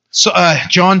So,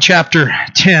 John chapter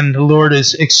 10, the Lord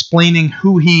is explaining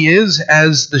who He is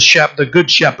as the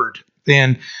good shepherd,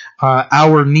 and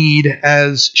our need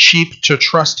as sheep to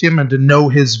trust Him and to know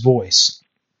His voice.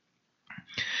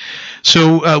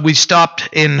 So we stopped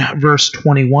in verse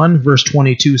 21. Verse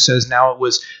 22 says, "Now it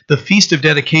was the feast of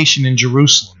dedication in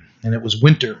Jerusalem, and it was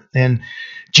winter. And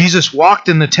Jesus walked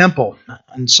in the temple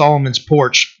on Solomon's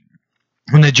porch,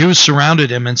 and the Jews surrounded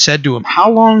Him and said to Him,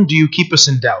 'How long do you keep us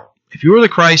in doubt? If you are the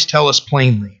Christ, tell us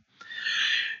plainly.'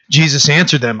 Jesus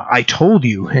answered them, 'I told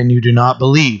you, and you do not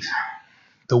believe.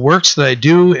 The works that I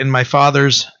do in my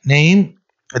Father's name,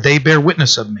 they bear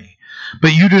witness of me.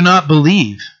 But you do not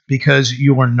believe, because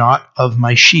you are not of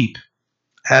my sheep.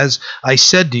 As I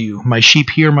said to you, my sheep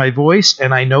hear my voice,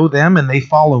 and I know them, and they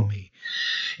follow me.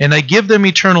 And I give them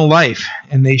eternal life,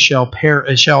 and they shall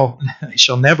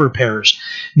never perish,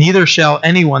 neither shall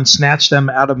anyone snatch them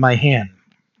out of my hand.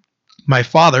 My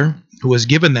Father, who has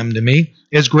given them to me,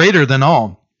 is greater than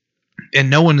all, and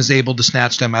no one is able to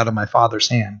snatch them out of my Father's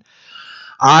hand.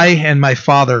 I and my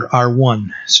Father are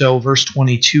one.'" So verse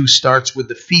 22 starts with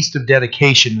the Feast of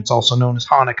Dedication. It's also known as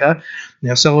Hanukkah.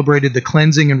 Now celebrated the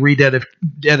cleansing and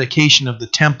rededication of the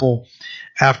temple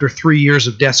after 3 years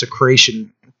of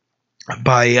desecration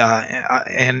by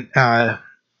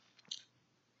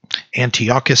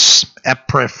Antiochus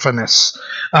Epiphanes,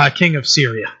 king of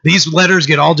Syria. These letters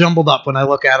get all jumbled up when I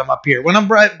look at them up here. When I'm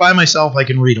by myself, I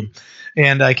can read them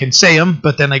and I can say them,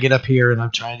 but then I get up here and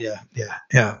I'm trying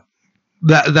to,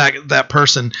 that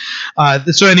person.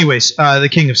 So anyways, the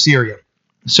king of Syria.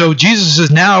 So Jesus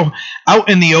is now out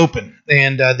in the open,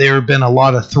 and there have been a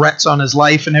lot of threats on his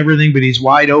life and everything, but he's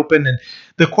wide open. And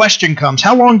the question comes,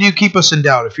 "How long do you keep us in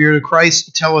doubt? If you're the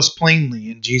Christ, tell us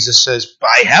plainly." And Jesus says,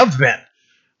 "I have been.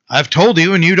 I've told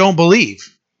you, and you don't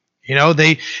believe." You know,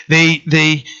 the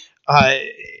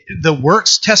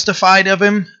works testified of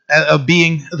him, of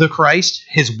being the Christ.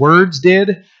 His words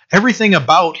did. Everything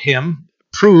about him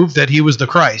proved that he was the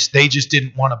Christ. They just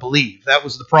didn't want to believe. That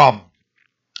was the problem.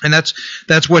 And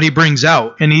that's what he brings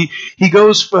out. And he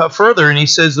goes further, and he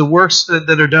says the works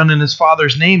that are done in his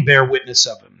Father's name bear witness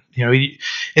of him. You know,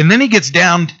 and then he gets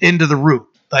down into the root.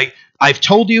 Like, "I've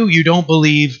told you, you don't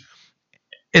believe."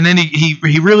 And then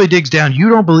he really digs down. "You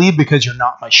don't believe because you're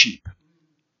not my sheep."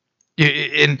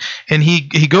 And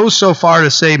he goes so far to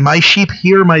say, "My sheep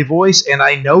hear my voice, and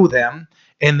I know them,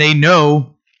 and they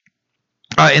know,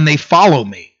 and they follow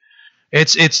me."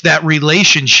 It's that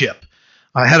relationship.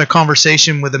 I had a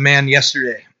conversation with a man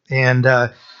yesterday, and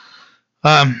our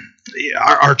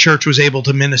church was able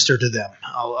to minister to them.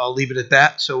 I'll leave it at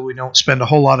that, so we don't spend a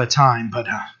whole lot of time. But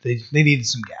they needed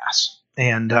some gas,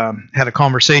 and had a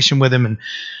conversation with him. And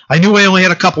I knew I only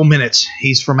had a couple minutes.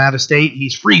 He's from out of state.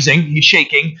 He's freezing. He's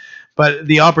shaking. But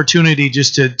the opportunity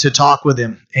just to talk with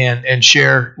him and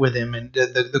share with him. And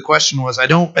the question was, I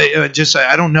don't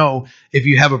know if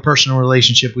you have a personal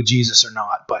relationship with Jesus or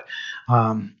not. But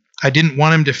I didn't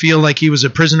want him to feel like he was a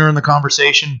prisoner in the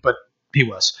conversation, but he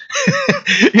was.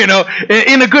 You know,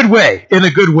 in a good way. In a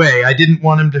good way. I didn't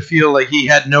want him to feel like he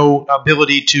had no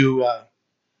ability to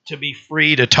be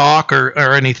free to talk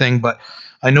or anything. But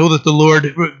I know that the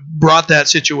Lord brought that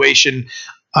situation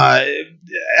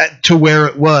to where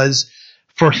it was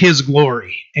for His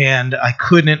glory, and I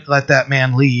couldn't let that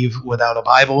man leave without a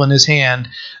Bible in his hand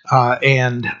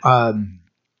and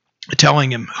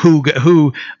telling him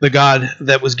who the God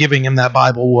that was giving him that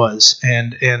Bible was,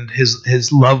 and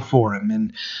his love for him.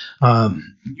 And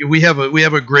we have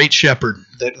a great shepherd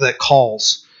that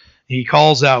calls. He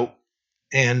calls out,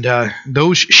 and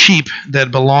those sheep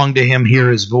that belong to him hear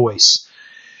his voice.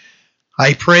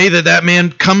 I pray that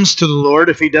man comes to the Lord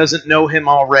if he doesn't know him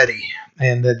already,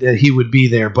 and that he would be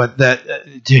there. But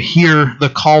that to hear the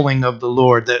calling of the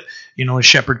Lord, that, you know, a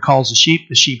shepherd calls the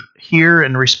sheep hear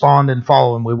and respond and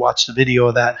follow him. We watched the video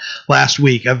of that last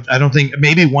week. I don't think,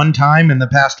 maybe one time in the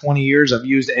past 20 years I've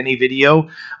used any video,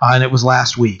 and it was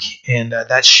last week. And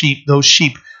those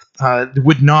sheep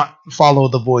would not follow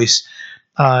the voice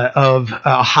of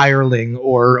a hireling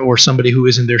or somebody who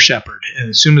isn't their shepherd. And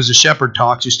as soon as the shepherd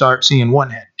talks, you start seeing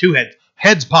one head, two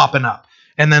heads popping up,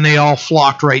 and then they all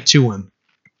flocked right to him.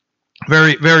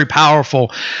 Very, very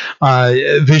powerful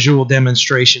visual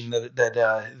demonstration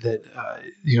that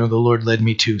you know, the Lord led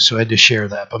me to. So I had to share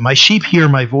that. But my sheep hear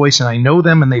my voice, and I know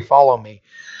them, and they follow me.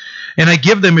 And I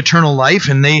give them eternal life,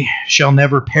 and they shall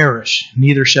never perish,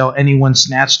 neither shall anyone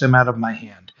snatch them out of my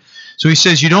hand. So he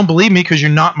says, you don't believe me because you're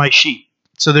not my sheep.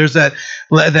 So there's that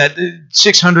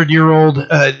 600-year-old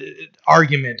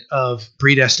argument of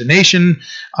predestination,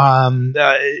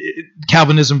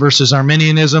 Calvinism versus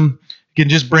Arminianism. You can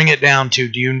just bring it down to,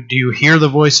 do you hear the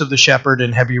voice of the shepherd,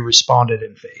 and have you responded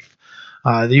in faith?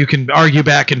 You can argue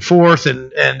back and forth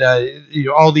and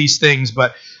all these things,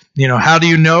 but how do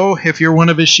you know if you're one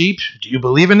of his sheep? Do you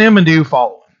believe in him, and do you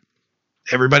follow him?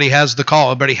 Everybody has the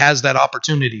call. Everybody has that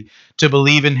opportunity to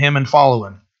believe in him and follow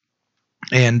him.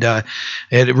 And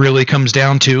it really comes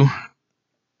down to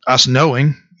us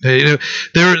knowing. There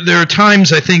are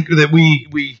times I think that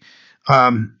we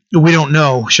don't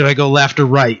know. Should I go left or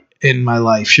right in my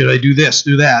life? Should I do this,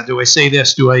 do that? Do I say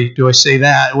this? Do I say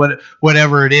that?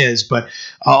 Whatever it is. But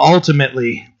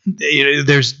ultimately,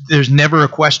 there's never a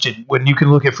question. When you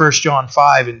can look at 1 John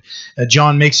 5, and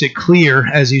John makes it clear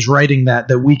as he's writing that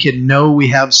we can know we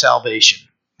have salvation.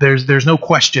 There's no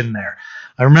question there.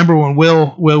 I remember when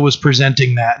Will was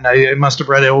presenting that, and I must have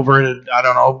read it over it, I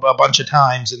don't know, a bunch of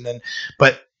times,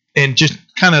 and just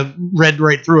kind of read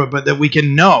right through it, but that we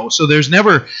can know. So there's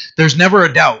never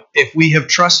a doubt. If we have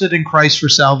trusted in Christ for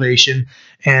salvation,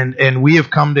 and we have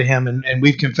come to him, and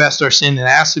we've confessed our sin and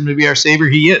asked him to be our Savior,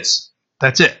 he is.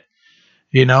 That's it.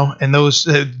 And those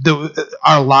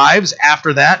our lives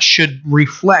after that should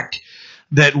reflect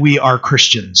that we are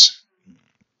Christians.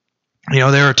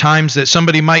 There are times that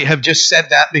somebody might have just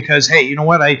said that because, hey, you know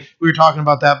what? We were talking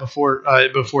about that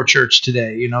before church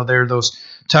today. There are those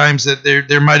times that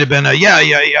there might have been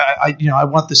I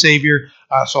want the Savior,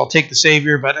 so I'll take the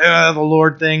Savior, but the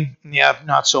Lord thing,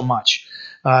 not so much.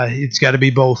 It's got to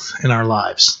be both in our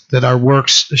lives, that our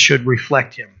works should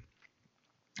reflect him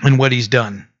and what he's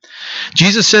done.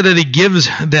 Jesus said that he gives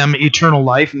them eternal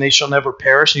life, and they shall never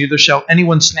perish, neither shall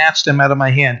anyone snatch them out of my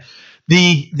hand.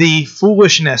 The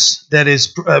foolishness that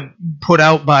is put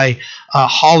out by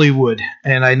Hollywood,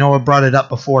 and I know I brought it up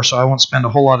before, so I won't spend a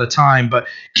whole lot of time, but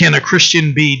can a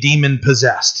Christian be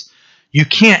demon-possessed? You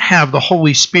can't have the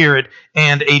Holy Spirit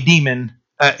and a demon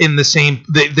in the same...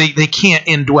 They can't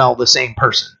indwell the same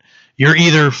person. You're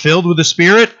either filled with the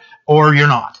Spirit or you're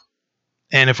not.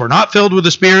 And if we're not filled with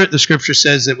the Spirit, the Scripture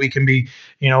says that we can be,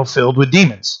 filled with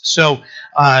demons. So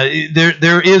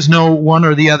there is no one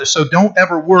or the other. So don't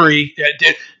ever worry.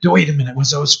 Wait a minute.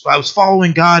 I was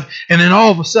following God, and then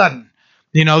all of a sudden,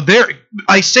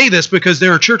 I say this because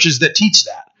there are churches that teach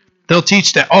that. They'll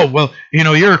teach that. Oh well,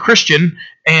 you're a Christian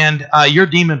and you're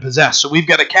demon possessed. So we've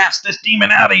got to cast this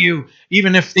demon out of you,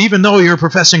 even though you're a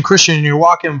professing Christian and you're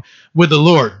walking with the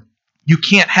Lord. You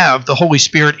can't have the Holy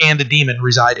Spirit and a demon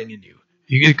residing in you.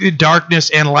 Darkness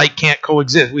and light can't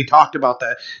coexist. We talked about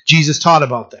that. Jesus taught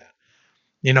about that.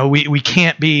 We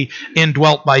can't be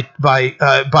indwelt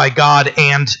by God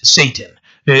and Satan.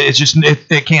 It's just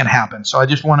it can't happen. So I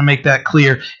just want to make that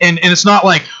clear. And it's not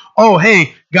like, oh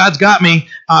hey, God's got me,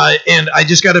 and I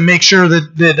just got to make sure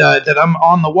that I'm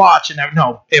on the watch. And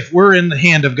no, if we're in the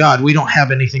hand of God, we don't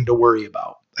have anything to worry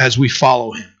about as we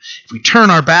follow him. If we turn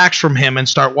our backs from him and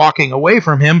start walking away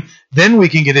from him, then we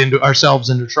can get ourselves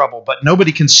into trouble. But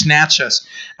nobody can snatch us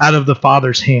out of the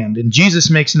Father's hand. And Jesus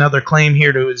makes another claim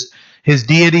here to his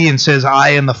deity and says, I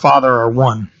and the Father are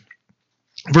one.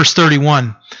 Verse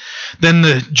 31, then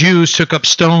the Jews took up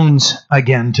stones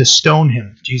again to stone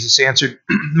him. Jesus answered,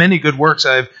 many good works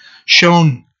I have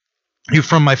shown you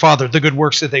from my Father, the good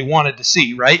works that they wanted to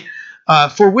see, right?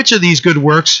 For which of these good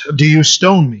works do you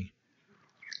stone me?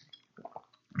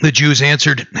 The Jews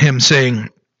answered him, saying,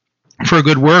 for a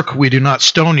good work we do not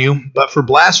stone you, but for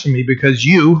blasphemy, because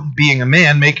you, being a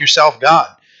man, make yourself God.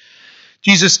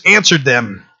 Jesus answered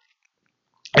them,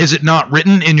 is it not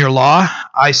written in your law,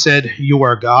 I said, you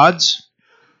are gods?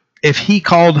 If he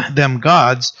called them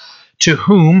gods, to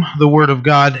whom the word of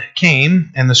God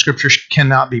came, and the scriptures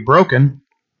cannot be broken,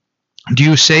 do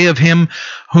you say of him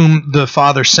whom the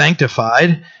Father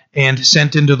sanctified and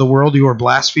sent into the world, you are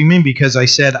blaspheming, because I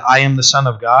said, I am the Son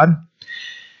of God?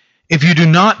 If I do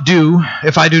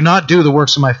not do the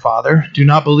works of my Father, do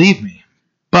not believe me.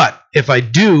 But if I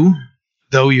do,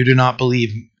 though you do not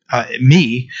believe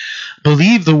me,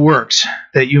 believe the works,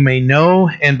 that you may know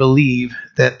and believe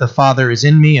that the Father is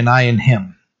in me and I in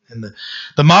him. And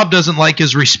the mob doesn't like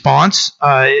his response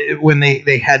when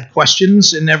they had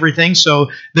questions and everything.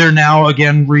 So they're now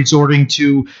again resorting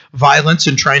to violence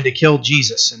and trying to kill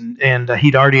Jesus. And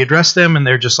he'd already addressed them, and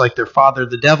they're just like their father,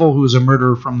 the devil, who was a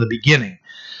murderer from the beginning.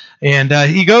 And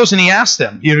he goes and he asks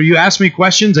them, you ask me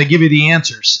questions, I give you the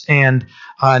answers. And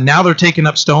now they're taking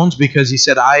up stones because he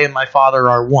said, I and my Father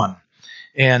are one.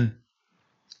 And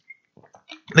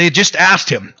they just asked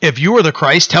him, if you are the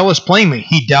Christ, tell us plainly.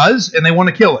 He does, and they want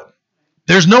to kill him.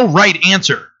 There's no right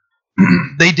answer.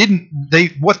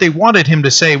 What they wanted him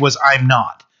to say was, I'm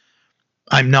not.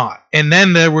 I'm not. And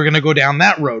then we're going to go down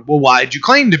that road. Well, why did you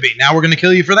claim to be? Now we're going to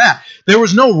kill you for that. There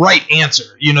was no right answer.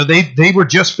 They were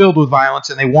just filled with violence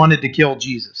and they wanted to kill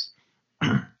Jesus.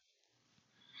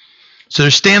 So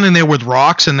they're standing there with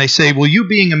rocks and they say, well, you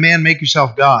being a man, make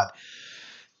yourself God.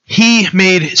 He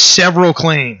made several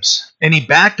claims and he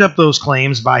backed up those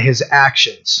claims by his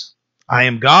actions. I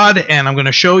am God, and I'm going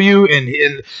to show you,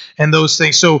 and those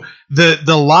things. So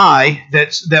the lie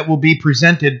that will be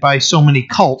presented by so many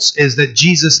cults is that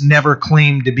Jesus never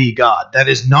claimed to be God. That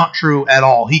is not true at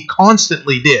all. He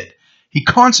constantly did.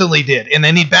 And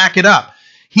then he'd back it up.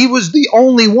 He was the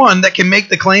only one that can make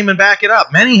the claim and back it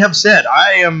up. Many have said,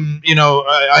 I am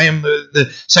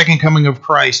the second coming of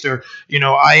Christ, or,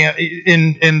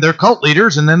 in their cult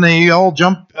leaders, and then they all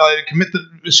commit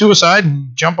the suicide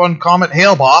and jump on Comet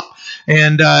Hale-Bopp,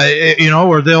 and,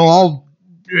 or they'll all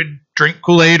drink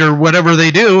Kool-Aid or whatever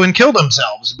they do and kill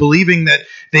themselves, believing that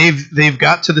they've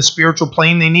got to the spiritual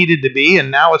plane they needed to be,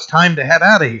 and now it's time to head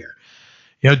out of here.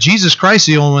 Jesus Christ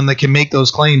is the only one that can make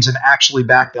those claims and actually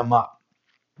back them up.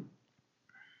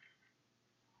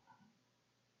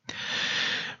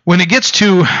 When it gets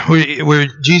to where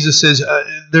Jesus says,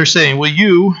 they're saying, well,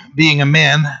 you, being a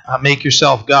man, make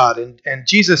yourself God. And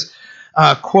Jesus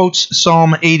quotes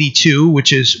Psalm 82,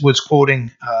 which was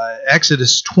quoting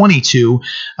Exodus 22.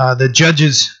 The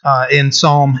judges in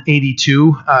Psalm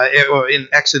 82, or in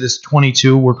Exodus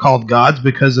 22, were called gods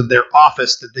because of their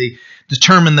office, that they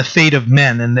determine the fate of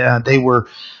men, and they were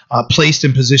placed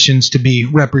in positions to be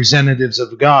representatives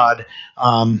of God.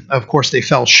 Of course, they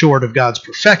fell short of God's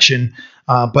perfection,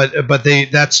 but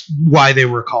that's why they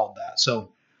were called that. So,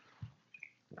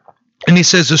 and he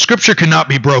says the scripture cannot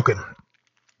be broken.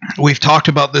 We've talked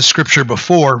about this scripture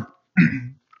before,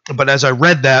 but as I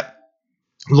read that,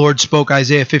 the Lord spoke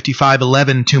Isaiah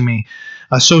 55:11 to me.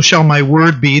 So shall my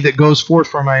word be that goes forth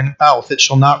from my mouth. It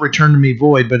shall not return to me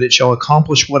void, but it shall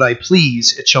accomplish what I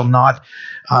please. It shall not,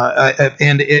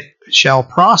 and it shall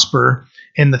prosper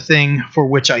in the thing for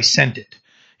which I sent it.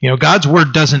 God's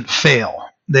word doesn't fail.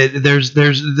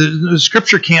 The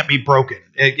scripture can't be broken.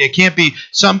 It can't be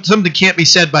something can't be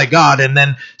said by God and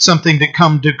then something to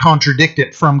come to contradict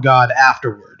it from God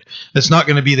afterward. That's not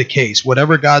going to be the case.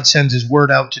 Whatever God sends his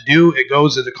word out to do, it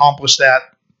goes and accomplishes that,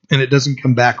 and it doesn't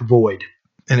come back void,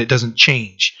 and it doesn't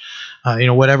change.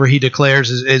 Whatever he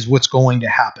declares is what's going to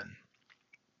happen.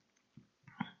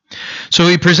 So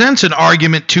he presents an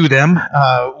argument to them,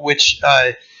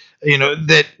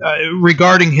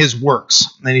 regarding his works.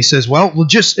 And he says, well,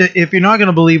 just if you're not going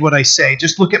to believe what I say,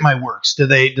 just look at my works. Do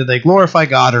they glorify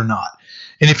God or not?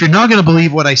 And if you're not going to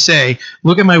believe what I say,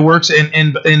 look at my works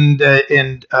and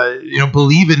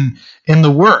believe in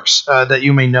the works, that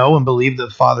you may know and believe that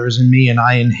the Father is in me and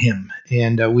I in him.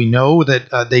 And we know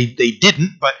that they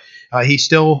didn't, but he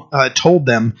still told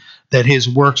them that his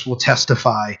works will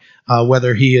testify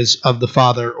whether he is of the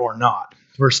Father or not.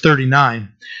 Verse 39,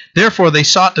 therefore they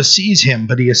sought to seize him,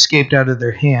 but he escaped out of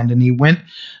their hand, and he went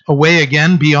away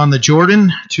again beyond the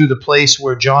Jordan to the place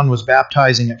where John was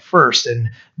baptizing at first,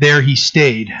 and there he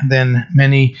stayed. Then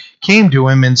many came to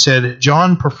him and said,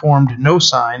 John performed no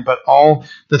sign, but all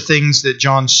the things that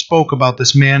John spoke about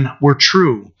this man were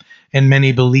true, and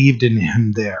many believed in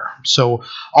him there. So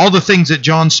all the things that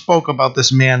John spoke about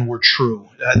this man were true,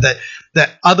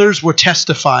 that others were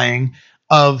testifying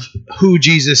of who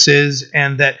Jesus is,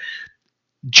 and that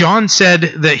John said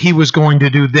that he was going to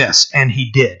do this, and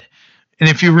he did. And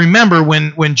if you remember,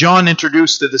 when John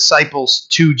introduced the disciples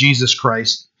to Jesus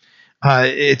Christ,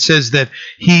 it says that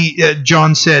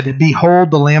John said,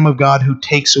 behold the Lamb of God who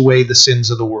takes away the sins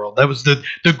of the world. That was the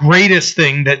greatest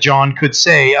thing that John could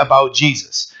say about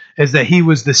Jesus, is that he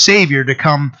was the Savior to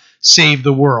come save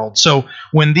the world. So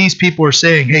when these people are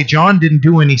saying, hey, John didn't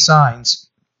do any signs,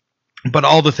 but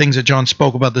all the things that John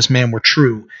spoke about this man were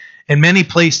true, and many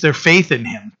placed their faith in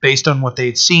him based on what they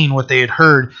had seen, what they had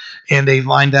heard, and they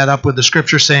lined that up with the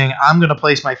scripture saying, I'm going to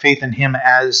place my faith in him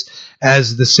as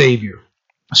the Savior.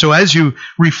 So as you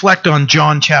reflect on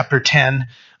John chapter 10,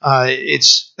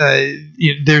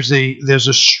 there's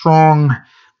a strong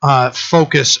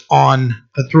focus on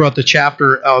throughout the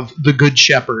chapter of the Good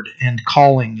Shepherd and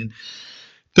calling. And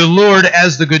the Lord,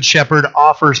 as the Good Shepherd,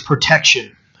 offers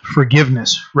protection,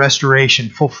 forgiveness, restoration,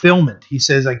 fulfillment. He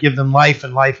says, I give them life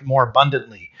and life more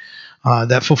abundantly.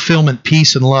 That fulfillment,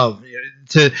 peace, and love.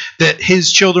 That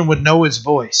his children would know his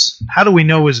voice. How do we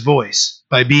know his voice?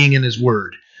 By being in his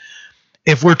word.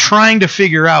 If we're trying to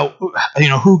figure out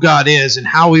who God is and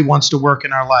how he wants to work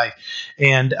in our life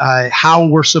and how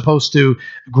we're supposed to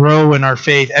grow in our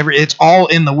faith, it's all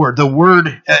in the word. The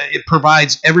word, it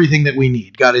provides everything that we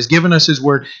need. God has given us his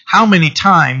word. How many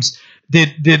times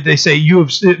did they say,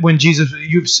 when Jesus,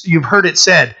 you've heard it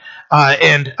said,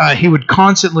 and he would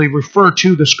constantly refer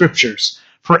to the scriptures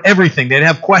for everything. They'd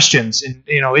have questions, and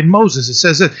in Moses it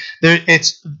says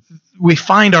that we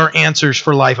find our answers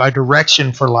for life, our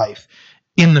direction for life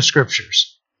in the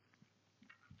scriptures.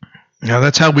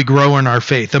 That's how we grow in our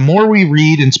faith. The more we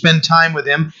read and spend time with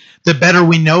him, the better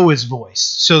we know his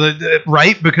voice. So that,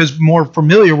 right? Because more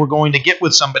familiar we're going to get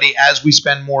with somebody as we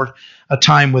spend more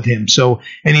time with him. So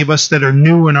any of us that are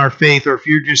new in our faith, or if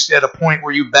you're just at a point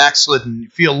where you backslid and you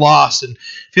feel lost and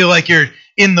feel like you're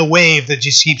in the wave that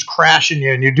just keeps crashing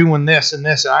you and you're doing this and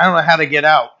this, and I don't know how to get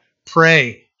out,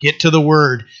 pray, get to the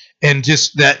word. And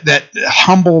just that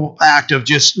humble act of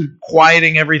just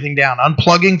quieting everything down,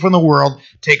 unplugging from the world,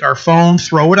 take our phone,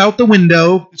 throw it out the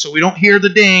window so we don't hear the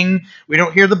ding, we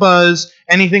don't hear the buzz,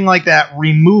 anything like that,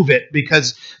 remove it,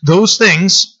 because those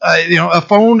things, a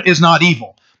phone is not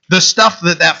evil. The stuff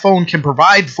that phone can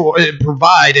provide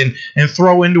and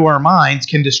throw into our minds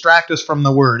can distract us from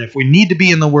the word. If we need to be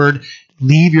in the word,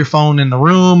 leave your phone in the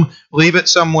room, leave it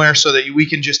somewhere so that we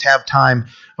can just have time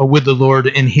with the Lord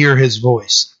and hear his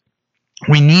voice.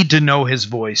 We need to know his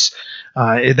voice.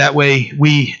 That way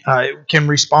we can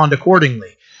respond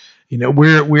accordingly.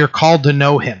 We're called to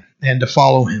know him and to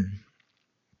follow him.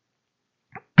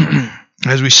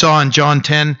 As we saw in John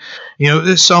 10,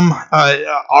 some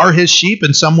are his sheep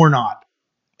and some were not.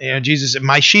 Jesus said,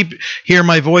 "My sheep hear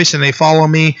my voice and they follow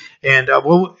me." And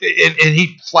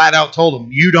he flat out told them,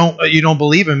 "You don't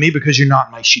believe in me because you're not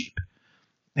my sheep."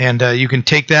 And you can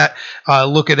take that,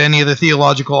 look at any of the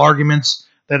theological arguments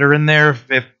that are in there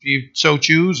if you so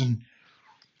choose. And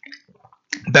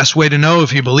best way to know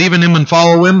if you believe in him and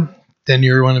follow him, then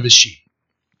you're one of his sheep.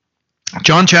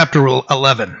 John chapter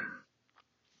 11.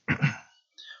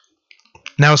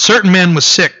 Now a certain man was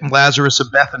sick, Lazarus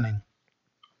of Bethany,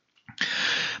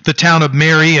 the town of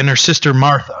Mary and her sister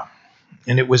Martha.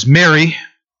 And it was Mary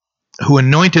who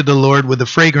anointed the Lord with the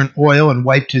fragrant oil and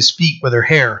wiped his feet with her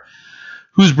hair,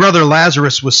 whose brother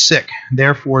Lazarus was sick.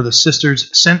 Therefore the sisters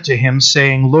sent to him,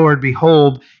 saying, "Lord,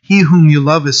 behold, he whom you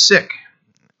love is sick."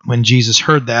 When Jesus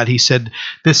heard that, he said,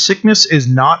 "This sickness is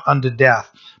not unto death,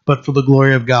 but for the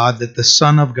glory of God, that the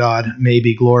Son of God may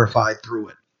be glorified through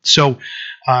it." So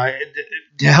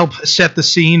to help set the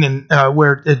scene, and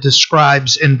where it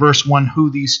describes in verse 1 who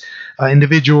these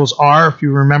individuals are, if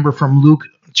you remember from Luke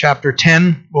chapter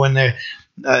 10, when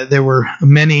there were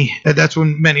many, that's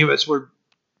when many of us were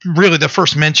really the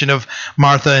first mention of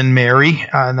Martha and Mary,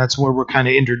 and that's where we're kind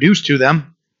of introduced to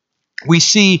them. We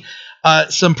see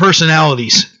some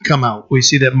personalities come out. We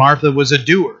see that Martha was a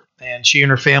doer, and she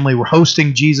and her family were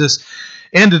hosting Jesus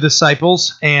and the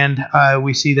disciples, and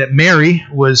we see that Mary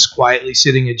was quietly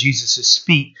sitting at Jesus'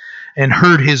 feet and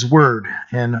heard his word.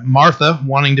 And Martha,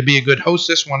 wanting to be a good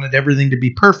hostess, wanted everything to be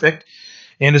perfect,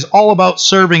 and is all about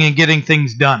serving and getting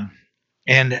things done.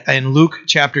 And in Luke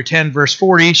chapter 10, verse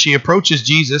 40, she approaches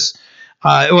Jesus.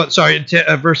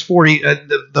 Verse 40,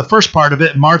 the first part of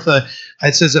it, Martha,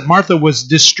 it says that Martha was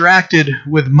distracted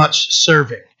with much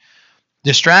serving.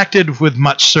 Distracted with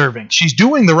much serving. She's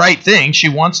doing the right thing. She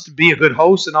wants to be a good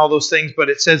host and all those things, but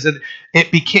it says that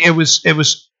it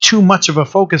was too much of a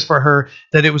focus for her,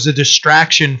 that it was a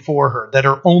distraction for her, that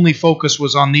her only focus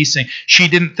was on these things. She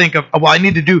didn't think of, I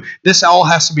need to do this, all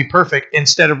has to be perfect,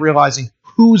 instead of realizing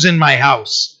who's in my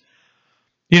house.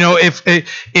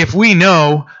 If we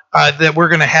know that we're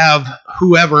going to have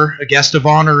whoever, a guest of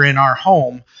honor in our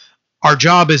home, our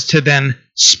job is to then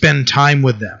spend time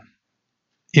with them.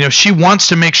 She wants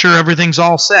to make sure everything's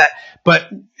all set, but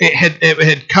it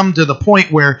had come to the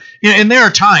point where, and there are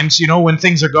times, when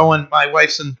things are going, my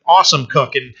wife's an awesome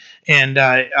cook, and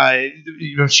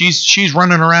she's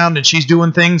running around and she's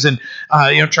doing things and,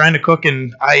 trying to cook,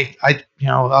 and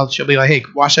she'll be like, "Hey,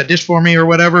 wash that dish for me," or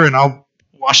whatever, and I'll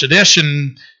wash the dish,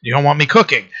 and you don't want me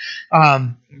cooking.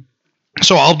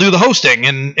 So I'll do the hosting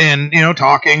and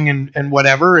talking and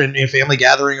whatever, and family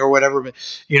gathering or whatever. But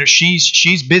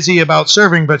she's busy about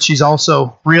serving, but she's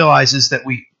also realizes that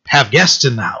we have guests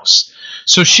in the house.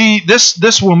 So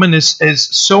this woman is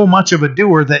so much of a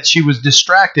doer that she was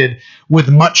distracted with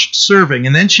much serving,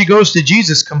 and then she goes to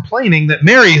Jesus complaining that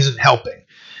Mary isn't helping.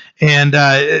 And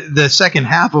the second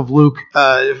half of Luke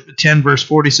 10 verse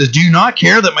 40 says, "Do you not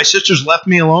care that my sisters left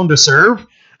me alone to serve?"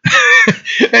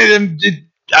 And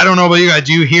I don't know about you guys.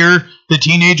 Do you hear the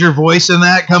teenager voice in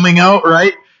that coming out,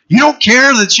 right? You don't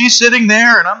care that she's sitting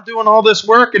there and I'm doing all this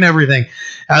work and everything.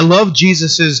 I love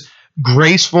Jesus's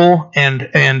graceful and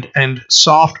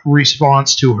soft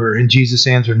response to her. And Jesus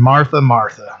answered, "Martha,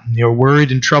 Martha, you're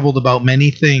worried and troubled about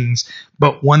many things,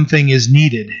 but one thing is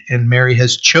needed, and Mary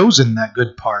has chosen that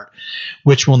good part,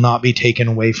 which will not be taken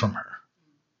away from her."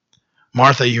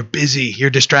 Martha, you're busy. You're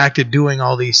distracted doing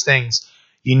all these things.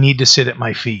 You need to sit at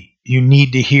my feet. You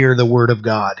need to hear the word of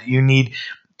God. You need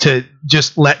to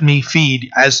just let me feed,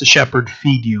 as the shepherd,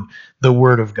 feed you the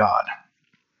word of God.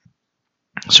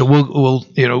 So we'll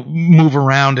move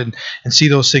around and see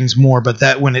those things more. But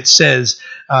that when it says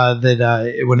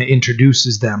that when it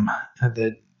introduces them,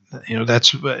 that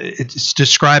that's it's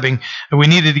describing. And we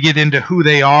needed to get into who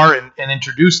they are and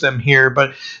introduce them here.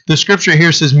 But the scripture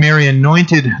here says Mary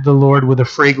anointed the Lord with a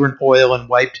fragrant oil and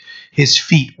wiped his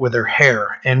feet with her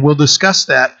hair. And we'll discuss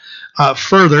that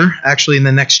further, actually, in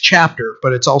the next chapter,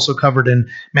 but it's also covered in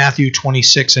Matthew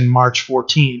 26 and Mark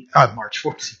 14.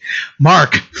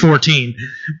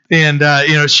 And,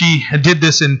 she did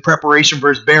this in preparation for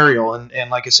his burial.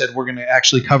 And like I said, we're going to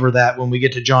actually cover that when we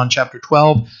get to John chapter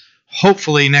 12,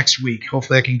 hopefully next week.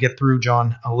 Hopefully I can get through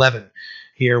John 11.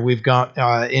 Here we've got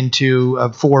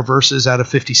into 4 verses out of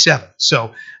 57.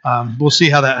 So we'll see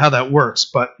how that works,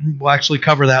 but we'll actually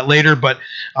cover that later. But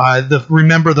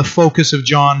remember, the focus of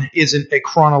John isn't a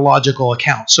chronological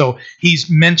account. So he's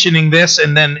mentioning this,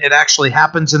 and then it actually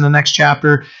happens in the next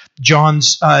chapter.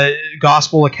 John's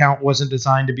gospel account wasn't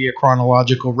designed to be a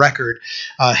chronological record.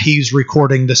 He's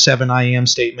recording the 7 I am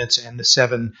statements and the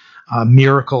 7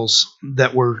 miracles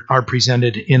that are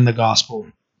presented in the gospel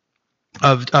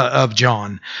of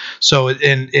John. So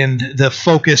and the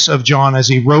focus of John as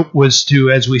he wrote was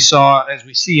to, as we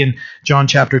see in John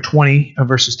chapter 20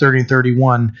 verses 30 and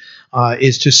 31,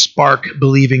 is to spark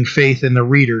believing faith in the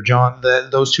reader.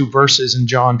 Those 2 verses in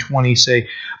John 20 say,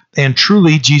 "And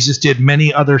truly Jesus did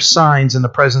many other signs in the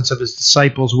presence of his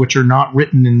disciples, which are not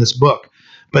written in this book.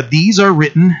 But these are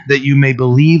written that you may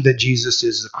believe that Jesus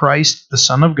is the Christ, the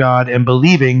Son of God, and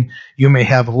believing you may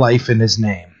have life in his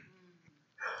name."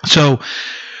 So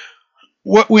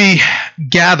what we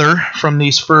gather from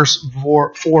these first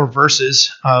 4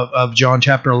 verses of John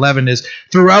chapter 11 is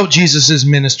throughout Jesus'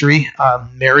 ministry,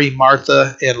 Mary,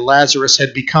 Martha, and Lazarus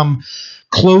had become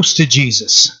close to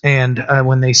Jesus. And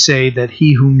when they say that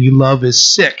he whom you love is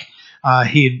sick,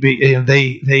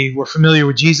 they were familiar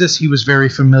with Jesus. He was very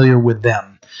familiar with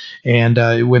them. And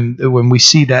when we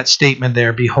see that statement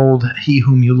there, "Behold, he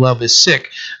whom you love is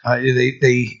sick,"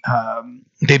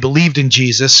 they believed in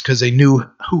Jesus because they knew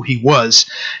who he was,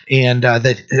 and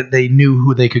that they knew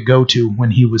who they could go to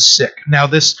when he was sick. Now,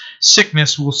 this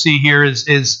sickness we'll see here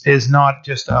is not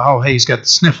just hey, he's got the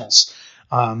sniffles.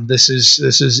 This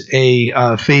is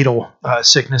a fatal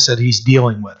sickness that he's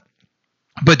dealing with.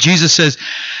 But Jesus says,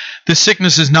 "This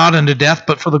sickness is not unto death,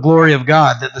 but for the glory of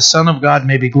God, that the Son of God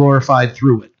may be glorified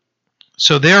through it."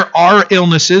 So there are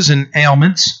illnesses and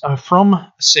ailments from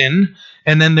sin,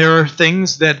 and then there are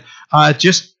things that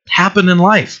just happen in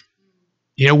life.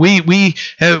 We've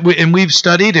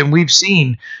studied and we've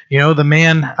seen, the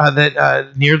man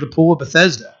that near the pool of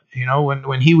Bethesda.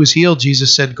 When he was healed,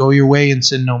 Jesus said, "Go your way and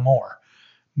sin no more."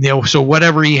 So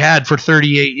whatever he had for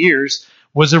 38 years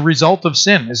was a result of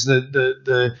sin. Is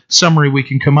the summary we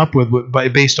can come up with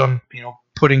based on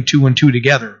putting 2 and 2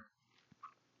 together.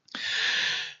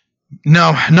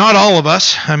 No, not all of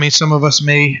us. I mean, some of us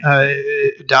may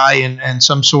die in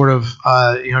some sort of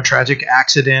tragic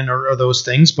accident or those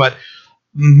things, but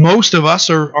most of us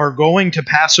are going to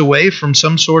pass away from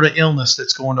some sort of illness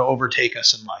that's going to overtake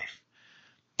us in life.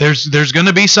 There's going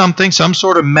to be some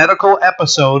sort of medical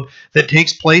episode that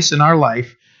takes place in our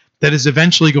life that is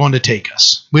eventually going to take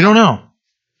us. We don't know.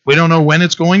 We don't know when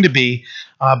it's going to be,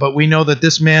 but we know that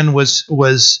this man was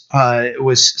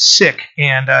sick,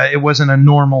 and it wasn't a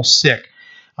normal sick.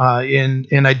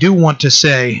 And I do want to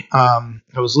say, I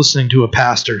was listening to a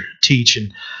pastor teach,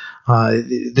 and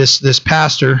this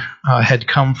pastor had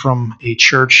come from a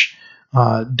church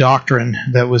doctrine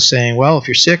that was saying, well, if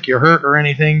you're sick, you're hurt, or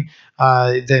anything,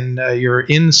 then you're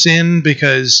in sin,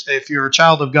 because if you're a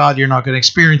child of God, you're not going to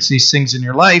experience these things in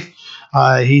your life.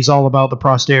 He's all about the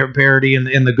prosperity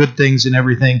and the good things and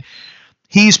everything.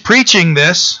 He's preaching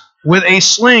this with a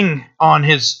sling on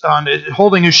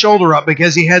holding his shoulder up,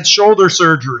 because he had shoulder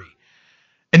surgery.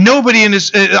 And nobody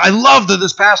I love that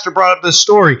this pastor brought up this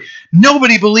story.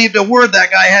 Nobody believed a word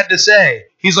that guy had to say.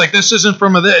 He's like, this isn't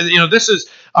from this is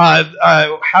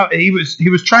how he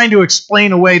was trying to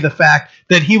explain away the fact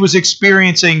that he was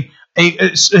experiencing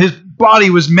his body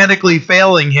was medically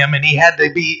failing him, and he had to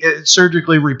be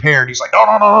surgically repaired. He's like,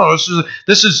 no,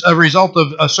 this is a result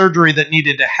of a surgery that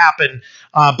needed to happen,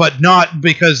 but not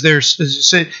because there's.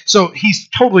 So he's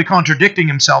totally contradicting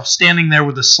himself, standing there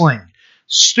with a sling.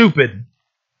 Stupid,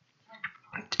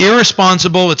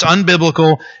 irresponsible. It's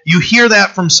unbiblical. You hear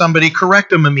that from somebody,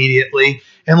 correct them immediately,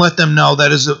 and let them know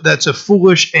that's a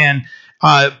foolish and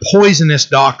poisonous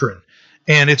doctrine,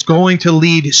 and it's going to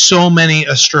lead so many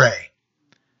astray.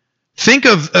 Think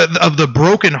of the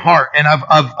broken heart, and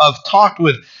I've talked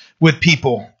with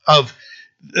people of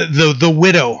the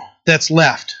widow that's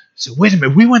left. So wait a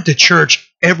minute, we went to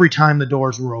church every time the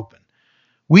doors were open.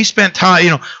 We spent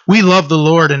time, we love the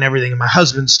Lord and everything, and my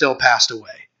husband still passed away.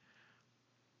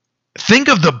 Think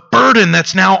of the burden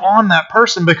that's now on that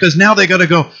person, because now they got to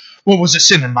go, well, was it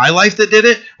sin in my life that did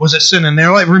it? Was it sin in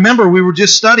their life? Remember, we were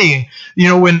just studying,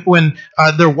 when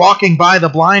they're walking by the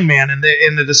blind man, and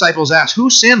the disciples asked, who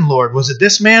sinned, Lord? Was it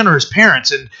this man or his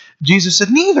parents? And Jesus said,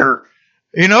 neither.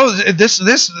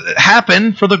 This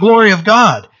happened for the glory of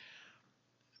God.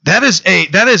 That is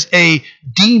a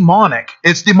demonic.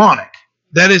 It's demonic.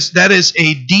 That is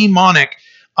a demonic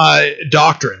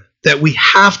doctrine that we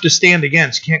have to stand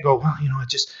against. You can't go, well,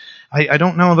 I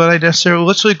don't know that I necessarily,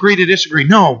 let's agree to disagree.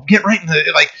 No, get right in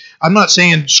the, I'm not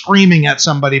saying screaming at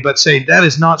somebody, but say that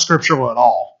is not scriptural at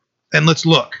all. And let's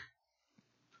look.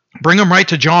 Bring them right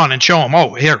to John and show them,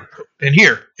 oh, here, and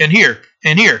here, and here,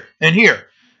 and here, and here.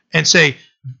 And say,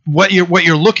 what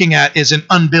you're looking at is an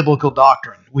unbiblical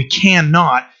doctrine. We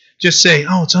cannot just say,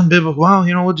 oh, it's unbiblical. Well,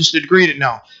 we'll just agree to it.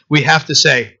 No, we have to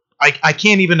say, I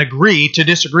can't even agree to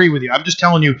disagree with you. I'm just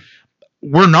telling you,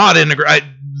 we're not in agreement.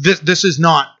 This is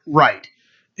not right.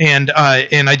 And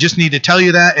I just need to tell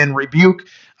you that and rebuke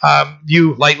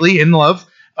you lightly in love.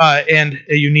 And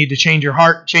you need to change your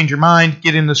heart, change your mind,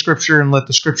 get in the scripture, and let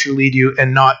the scripture lead you,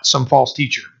 and not some false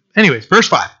teacher. Anyways, verse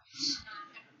 5.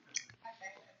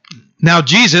 Now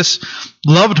Jesus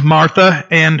loved Martha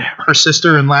and her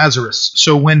sister and Lazarus.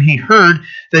 So when he heard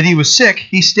that he was sick,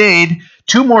 he stayed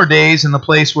 2 more days in the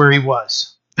place where he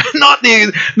was. Not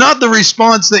the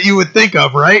response that you would think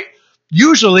of, right?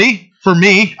 Usually, for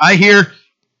me, I hear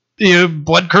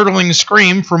blood-curdling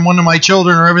scream from one of my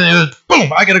children or everything.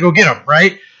 Boom, I got to go get him,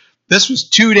 right? This was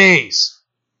 2 days.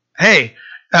 Hey,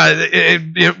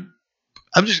 we're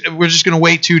just going to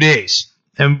wait 2 days.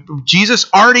 And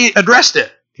Jesus already addressed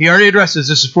it. He already addresses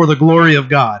this is for the glory of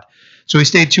God. So he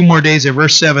stayed 2 more days there.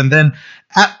 Verse 7. Then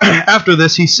after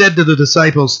this, he said to the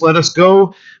disciples, let us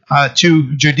go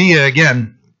to Judea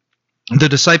again. The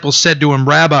disciples said to him,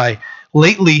 Rabbi,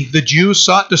 lately the Jews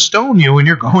sought to stone you, and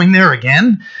you're going there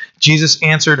again? Jesus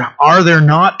answered, are there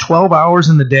not 12 hours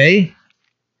in the day?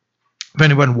 If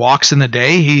anyone walks in the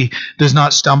day, he does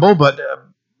not stumble, but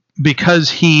because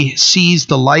he sees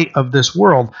the light of this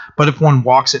world. But if one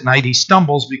walks at night, he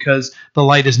stumbles because the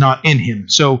light is not in him.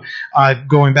 So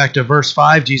going back to verse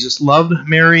 5, Jesus loved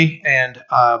Mary and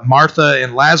Martha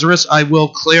and Lazarus. I will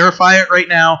clarify it right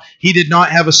now. He did not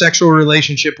have a sexual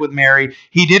relationship with Mary.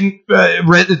 He didn't.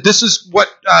 This is what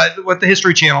the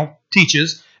History Channel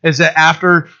teaches, is that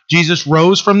after Jesus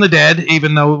rose from the dead,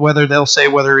 even though they'll say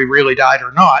whether he really died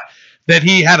or not, that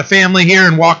he had a family here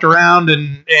and walked around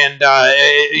and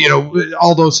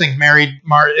all those things, married.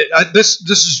 This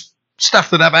is stuff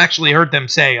that I've actually heard them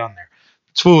say on there.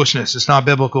 It's foolishness. It's not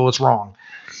biblical. It's wrong.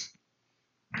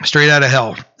 Straight out of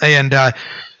hell. And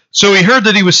so he heard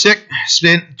that he was sick,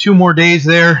 spent 2 more days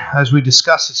there. As we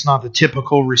discussed, it's not the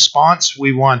typical response.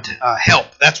 We want help.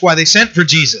 That's why they sent for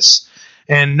Jesus,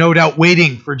 and no doubt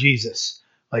waiting for Jesus.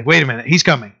 Like, wait a minute, he's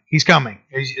coming. He's coming.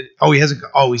 He hasn't.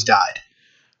 Oh, he's died.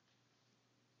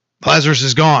 Lazarus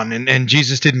is gone, and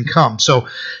Jesus didn't come. So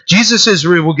Jesus is,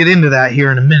 we'll get into that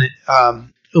here in a minute.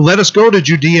 Let us go to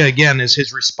Judea again is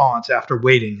his response after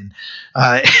waiting.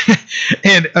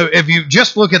 And if you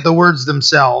just look at the words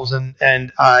themselves, and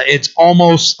it's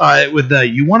almost with the,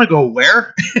 you want to go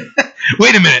where?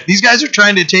 Wait a minute. These guys are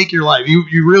trying to take your life.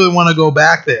 You really want to go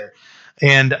back there.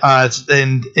 And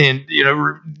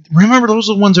remember, those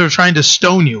are the ones that are trying to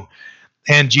stone you.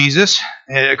 And Jesus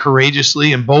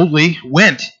courageously and boldly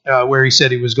went where he said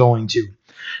he was going to.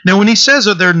 Now, when he says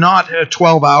that they're not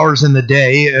 12 hours in the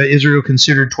day, Israel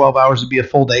considered 12 hours to be a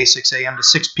full day, 6 a.m. to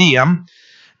 6 p.m.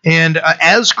 And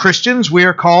as Christians, we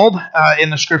are called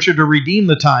in the Scripture to redeem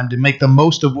the time, to make the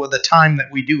most of the time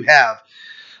that we do have.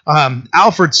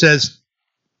 Alfred says,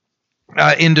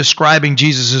 in describing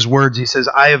Jesus' words, he says,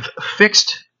 I have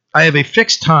a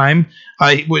fixed time.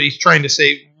 What he's trying to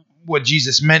say, what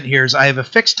Jesus meant here is, I have a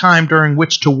fixed time during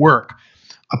which to work,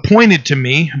 appointed to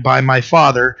me by my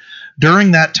Father.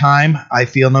 During that time, I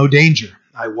feel no danger.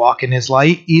 I walk in his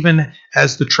light, even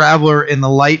as the traveler in the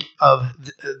light of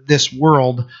this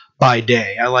world by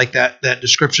day. I like that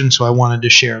description, so I wanted to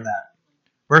share that.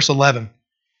 Verse 11.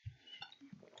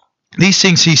 These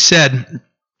things he said,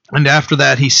 and after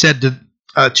that he said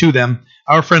to them,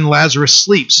 our friend Lazarus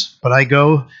sleeps, but I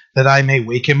go that I may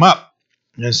wake him up.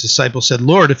 And his disciples said,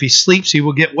 Lord, if he sleeps, he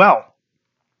will get well.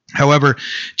 However,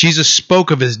 Jesus spoke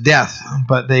of his death,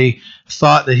 but they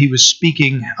thought that he was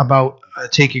speaking about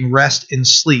taking rest in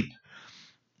sleep.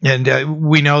 And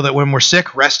we know that when we're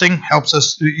sick, resting helps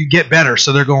us get better.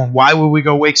 So they're going, why would we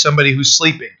go wake somebody who's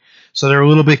sleeping? So they're a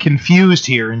little bit confused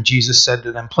here. And Jesus said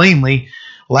to them plainly,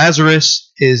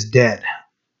 Lazarus is dead.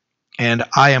 And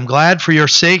I am glad for your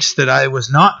sakes that I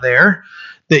was not there,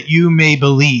 that you may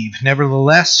believe.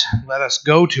 Nevertheless, let us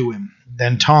go to him.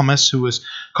 Then Thomas, who was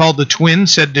called the twin,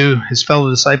 said to his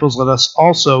fellow disciples, let us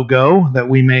also go, that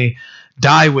we may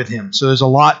die with him. So there's a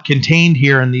lot contained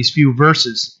here in these few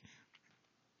verses.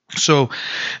 So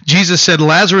Jesus said,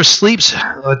 Lazarus sleeps.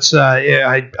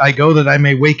 I go that I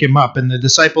may wake him up. And the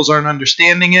disciples aren't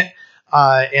understanding it.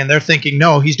 And they're thinking,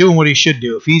 no, he's doing what he should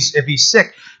do. If he's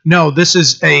sick, no, this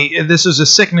is a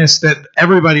sickness that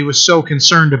everybody was so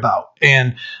concerned about.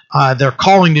 And they're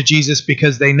calling to Jesus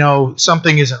because they know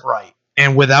something isn't right.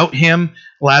 And without him,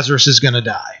 Lazarus is going to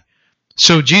die.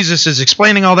 So Jesus is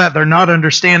explaining all that. They're not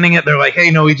understanding it. They're like,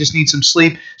 hey, no, he just needs some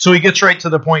sleep. So he gets right to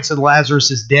the point, said, Lazarus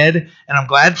is dead, and I'm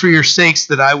glad for your sakes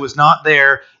that I was not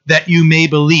there, that you may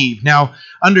believe. Now,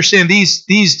 understand,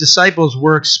 these disciples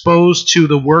were exposed to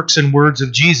the works and words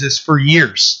of Jesus for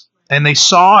years, and they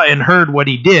saw and heard what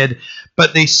he did,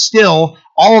 but they still,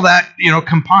 all that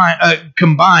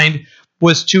combined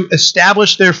was to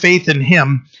establish their faith in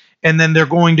him, and then they're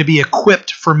going to be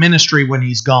equipped for ministry when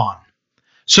he's gone.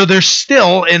 So they're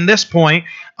still, in this point,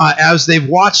 as they've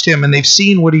watched him and they've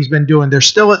seen what he's been doing, they're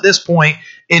still at this point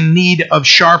in need of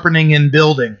sharpening and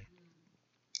building.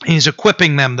 He's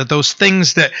equipping them that those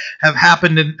things that have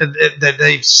happened, that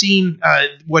they've seen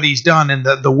what he's done, and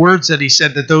the words that he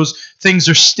said, that those things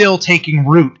are still taking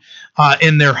root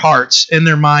in their hearts, in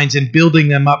their minds, and building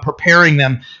them up, preparing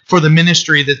them for the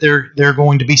ministry that they're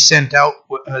going to be sent out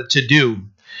to do.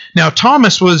 Now,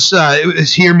 Thomas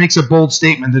is here, makes a bold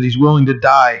statement that he's willing to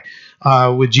die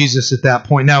with Jesus at that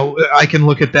point. Now, I can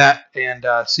look at that and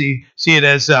see it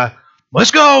as,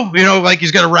 let's go, like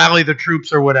he's got to rally the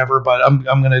troops or whatever, but I'm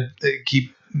going to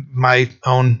keep my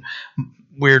own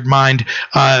weird mind,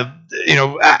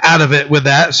 out of it with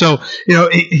that. So,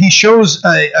 he shows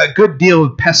a good deal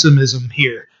of pessimism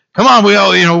here. Come on, we're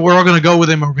all going to go with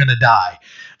him and we're going to die.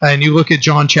 And you look at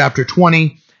John chapter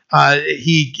 20,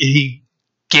 he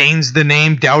gains the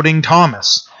name Doubting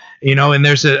Thomas, and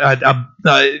there's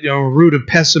a root of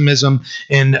pessimism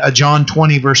in John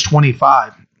 20 verse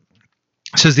 25.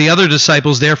 It says, the other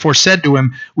disciples therefore said to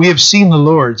him, we have seen the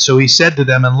Lord. So he said to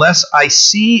them, unless I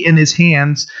see in his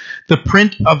hands the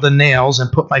print of the nails,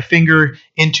 and put my finger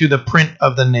into the print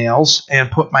of the nails, and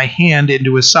put my hand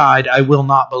into his side, I will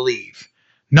not believe.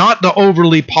 Not the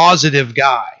overly positive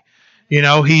guy.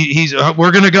 He's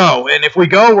we're going to go. And if we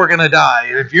go, we're going to die.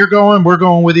 And if you're going, we're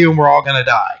going with you, and we're all going to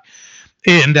die.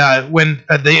 And when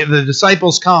the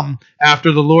disciples come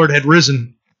after the Lord had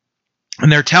risen,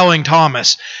 and they're telling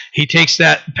Thomas, he takes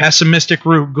that pessimistic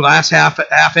route, glass half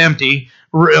empty,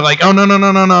 like, oh,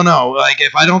 no. Like,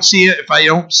 if I don't see it, if I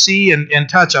don't see and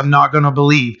touch, I'm not going to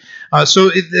believe. So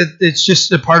it's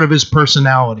just a part of his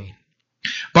personality.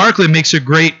 Barclay makes a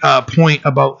great point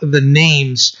about the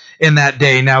names in that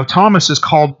day. Now, Thomas is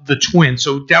called the twin.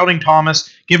 So Doubting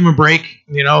Thomas, give him a break.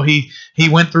 He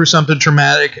went through something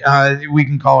traumatic. We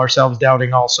can call ourselves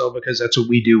doubting also, because that's what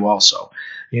we do also.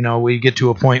 We get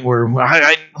to a point where,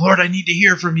 Lord, I need to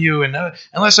hear from you. And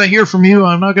unless I hear from you,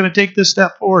 I'm not going to take this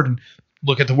step forward. And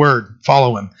look at the word,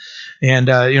 follow him. And,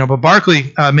 but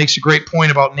Barclay makes a great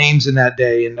point about names in that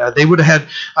day. And they would have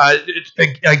had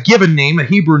a given name, a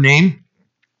Hebrew name,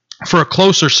 for a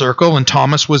closer circle, and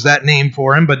Thomas was that name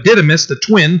for him. But Didymus, the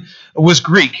twin, was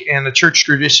Greek, and the church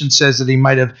tradition says that he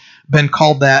might have been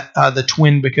called that the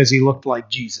twin because he looked like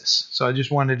Jesus. So I just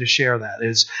wanted to share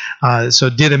that. So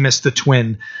Didymus, the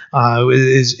twin,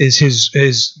 is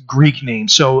his Greek name.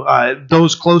 So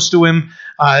those close to him,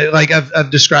 like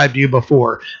I've described to you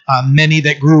before, many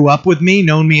that grew up with me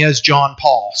know me as John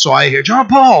Paul. So I hear John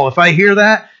Paul. If I hear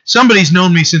that, somebody's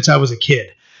known me since I was a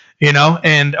kid.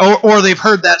 And or they've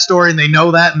heard that story and they know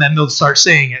that, and then they'll start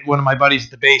saying it. One of my buddies at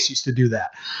the base used to do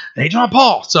that. Hey, John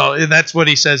Paul. So that's what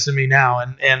he says to me now,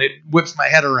 and it whips my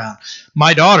head around.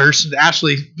 My daughter,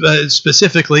 Ashley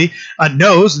specifically,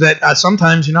 knows that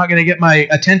sometimes you're not going to get my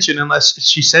attention unless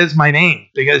she says my name,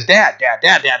 because Dad,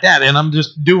 and I'm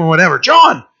just doing whatever.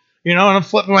 John. And I'm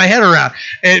flipping my head around,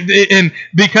 and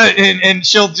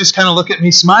she'll just kind of look at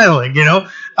me smiling, to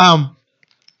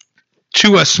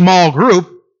a small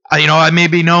group. I may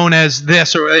be known as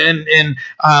this, or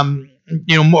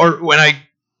more when I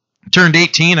turned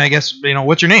 18. I guess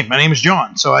what's your name? My name is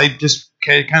John. So I just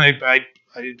I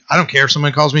don't care if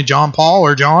someone calls me John Paul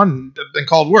or John. I've been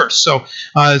called worse. So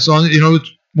as long as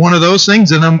it's one of those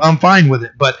things, and I'm fine with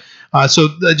it. But So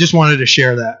I just wanted to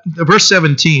share that. Verse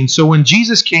 17, so when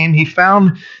Jesus came, he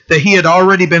found that he had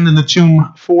already been in the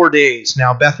tomb 4 days.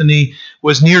 Now Bethany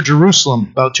was near Jerusalem,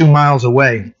 about 2 miles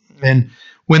away. And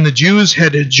when the Jews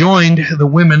had joined the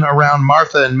women around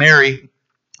Martha and Mary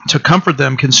to comfort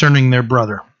them concerning their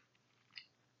brother.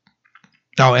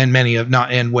 Oh, and many of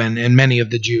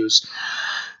the Jews.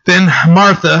 Then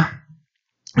Martha,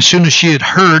 as soon as she had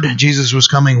heard Jesus was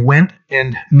coming, went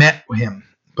and met him.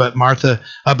 But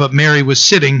Mary was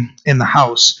sitting in the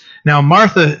house. Now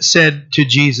Martha said to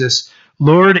Jesus,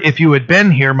 Lord, if you had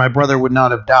been here, my brother would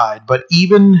not have died. But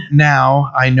even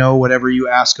now I know whatever you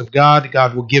ask of God,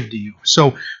 God will give to you.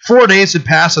 So 4 days had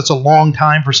passed. That's a long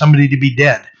time for somebody to be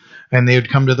dead. And they had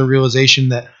come to the realization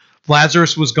that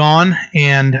Lazarus was gone,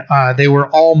 and they were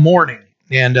all mourning.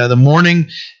 And the mourning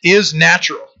is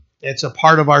natural. It's a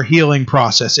part of our healing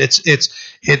process. It's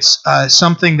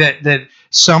something that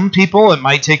some people, it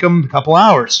might take them a couple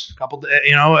hours, a couple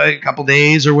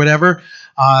days or whatever.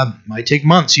 Might take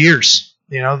months, years.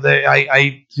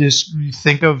 I just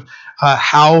think of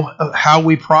how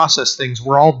we process things.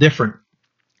 We're all different.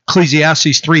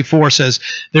 Ecclesiastes 3:4 says,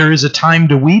 there is a time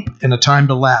to weep and a time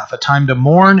to laugh, a time to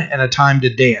mourn and a time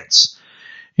to dance.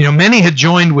 Many had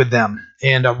joined with them.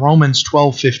 And Romans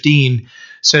 12:15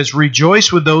 says,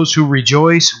 rejoice with those who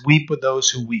rejoice, weep with those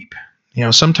who weep.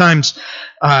 Sometimes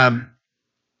I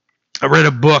read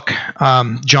a book,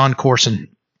 John Corson,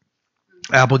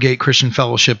 Applegate Christian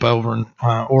Fellowship over in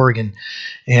Oregon.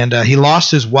 And he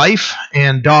lost his wife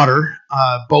and daughter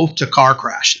both to car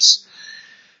crashes.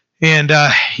 And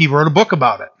he wrote a book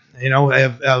about it. They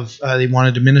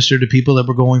wanted to minister to people that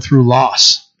were going through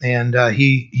loss. And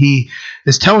he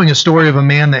is telling a story of a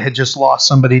man that had just lost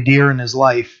somebody dear in his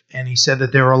life. And he said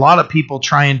that there were a lot of people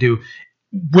trying to,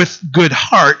 with good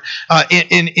heart,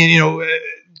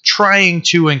 trying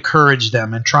to encourage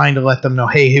them and trying to let them know,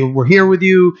 hey, we're here with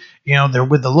you. They're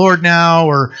with the Lord now,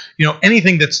 or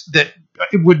anything that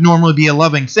it would normally be a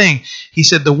loving thing. He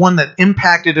said the one that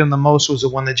impacted him the most was the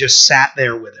one that just sat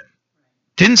there with him.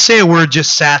 Didn't say a word,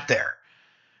 just sat there.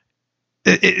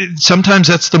 Sometimes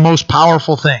that's the most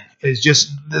powerful thing, is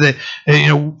just that,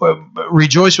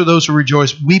 rejoice with those who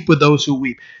rejoice, weep with those who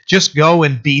weep. Just go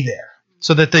and be there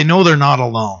so that they know they're not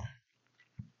alone.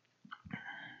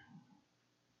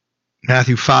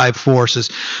 Matthew 5:4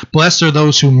 says, blessed are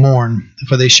those who mourn,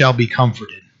 for they shall be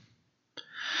comforted.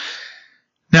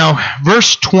 Now,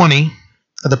 verse 20,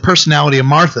 the personality of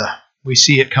Martha, we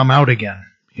see it come out again.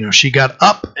 She got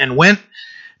up and went,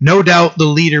 no doubt the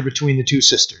leader between the two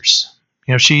sisters.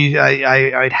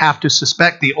 I'd have to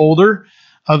suspect the older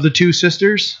of the two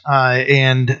sisters,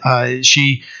 and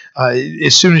she,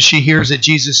 as soon as she hears that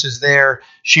Jesus is there,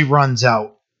 she runs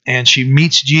out and she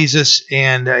meets Jesus.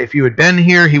 And if you had been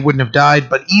here, he wouldn't have died.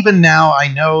 But even now, I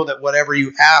know that whatever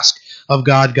you ask of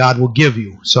God, God will give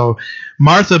you. So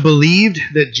Martha believed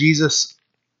that Jesus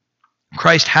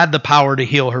Christ had the power to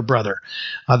heal her brother.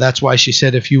 That's why she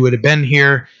said, if you would have been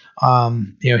here,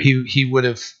 he would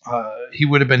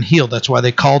have been healed. That's why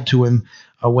they called to him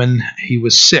when he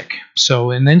was sick.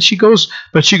 So, and then she goes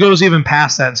even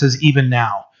past that and says, even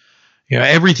now,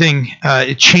 everything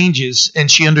it changes.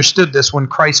 And she understood this when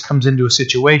Christ comes into a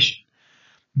situation.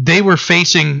 They were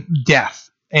facing death,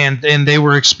 and they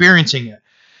were experiencing it.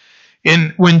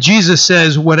 And when Jesus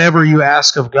says, whatever you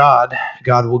ask of God,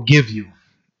 God will give you.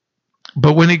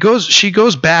 But when she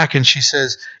goes back and she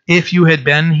says, if you had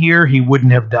been here, he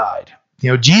wouldn't have died.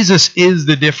 Jesus is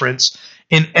the difference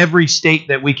in every state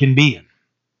that we can be in.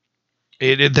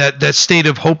 That state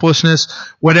of hopelessness,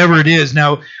 whatever it is.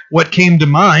 Now, what came to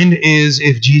mind is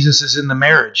if Jesus is in the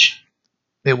marriage,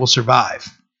 it will survive.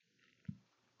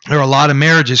 There are a lot of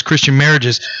marriages, Christian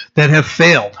marriages, that have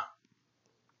failed.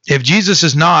 If Jesus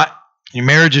is not, your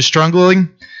marriage is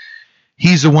struggling,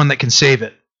 he's the one that can save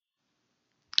it.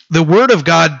 The Word of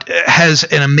God has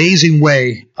an amazing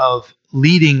way of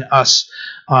leading us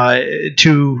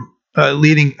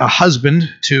leading a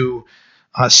husband to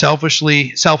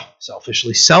selflessly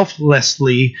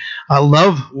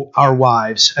love our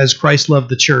wives as Christ loved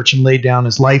the church and laid down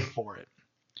his life for it.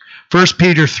 1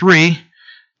 Peter 3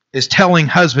 is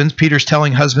Peter's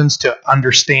telling husbands to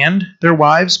understand their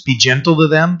wives, be gentle to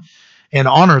them, and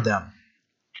honor them.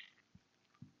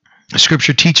 The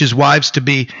Scripture teaches wives to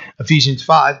be, Ephesians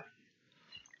 5,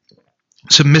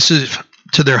 submissive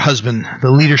to their husband,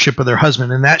 the leadership of their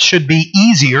husband. And that should be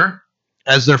easier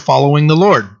as they're following the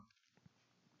Lord,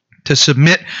 to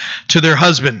submit to their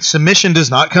husband. Submission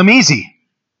does not come easy.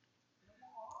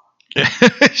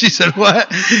 She said,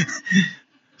 what?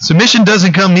 Submission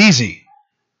doesn't come easy.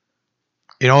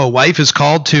 A wife is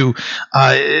called to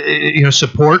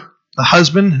support the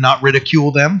husband, not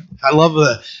ridicule them. I love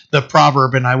the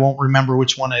proverb, and I won't remember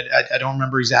which one I don't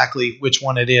remember exactly which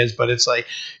one it is, but it's like,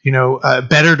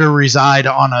 better to reside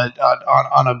on a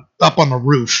up on the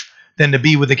roof than to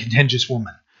be with a contentious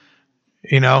woman.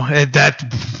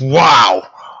 Wow.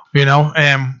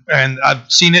 And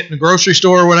I've seen it in the grocery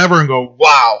store or whatever, and go,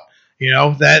 wow.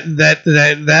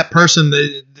 That person,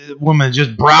 the woman,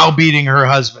 just browbeating her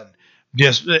husband. And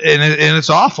it's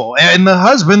awful. And the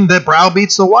husband that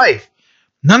browbeats the wife.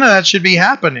 None of that should be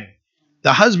happening.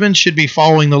 The husband should be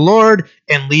following the Lord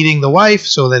and leading the wife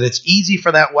so that it's easy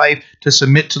for that wife to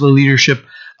submit to the leadership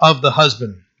of the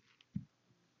husband.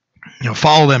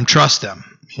 Follow them, trust them.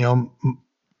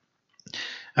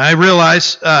 I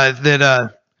realize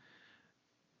that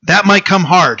might come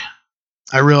hard.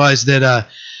 I realize that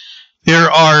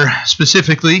there are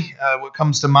specifically, what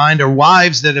comes to mind, are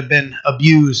wives that have been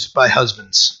abused by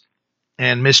husbands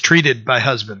and mistreated by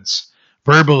husbands,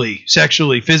 verbally,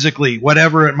 sexually, physically,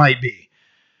 whatever it might be.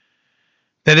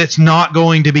 That it's not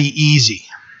going to be easy.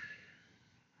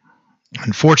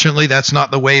 Unfortunately, that's not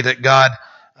the way that God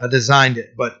designed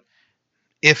it. But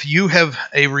if you have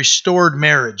a restored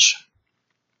marriage,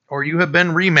 or you have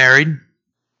been remarried,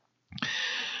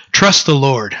 trust the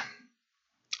Lord.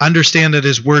 Understand that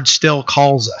His Word still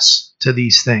calls us to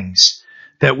these things,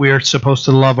 that we are supposed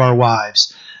to love our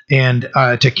wives and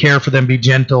to care for them, be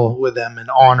gentle with them, and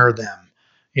honor them.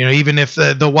 Even if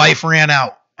the wife ran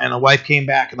out and the wife came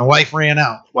back, and the wife ran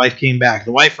out, the wife came back,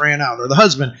 the wife ran out, or the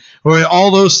husband, or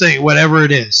all those things, whatever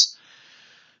it is,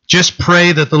 just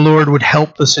pray that the Lord would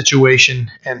help the situation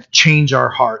and change our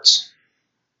hearts.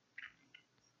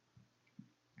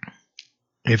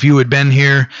 If you had been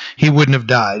here, He wouldn't have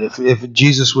died. If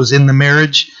Jesus was in the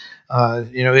marriage,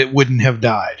 it wouldn't have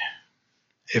died.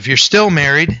 If you're still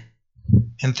married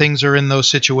and things are in those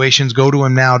situations, go to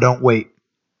Him now. Don't wait.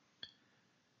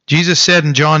 Jesus said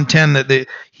in John 10 that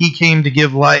He came to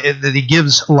give life, that He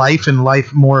gives life and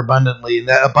life more abundantly. And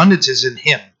that abundance is in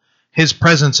Him, His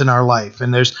presence in our life.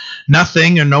 And there's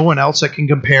nothing or no one else that can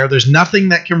compare. There's nothing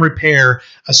that can repair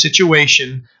a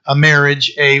situation, a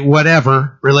marriage, a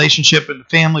whatever, relationship, a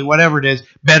family, whatever it is,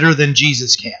 better than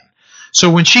Jesus can. So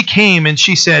when she came and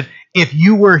she said, if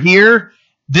you were here,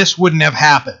 this wouldn't have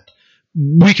happened.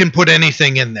 We can put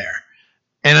anything in there.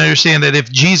 And understand that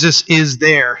if Jesus is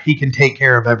there, He can take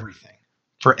care of everything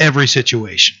for every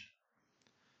situation.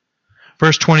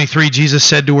 Verse 23, Jesus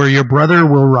said to her, your brother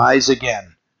will rise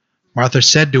again. Martha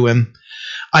said to Him,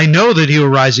 I know that He will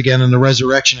rise again in the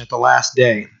resurrection at the last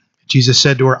day. Jesus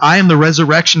said to her, I am the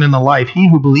resurrection and the life. He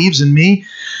who believes in me,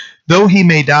 though he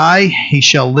may die, he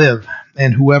shall live.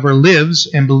 And whoever lives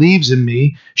and believes in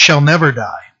me shall never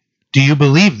die. Do you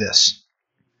believe this?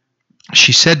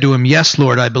 She said to Him, yes,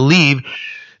 Lord, I believe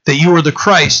that you are the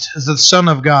Christ, the Son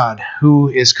of God, who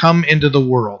is come into the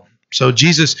world. So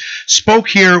Jesus spoke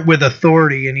here with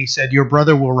authority, and He said, your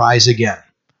brother will rise again.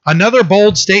 Another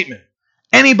bold statement.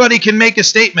 Anybody can make a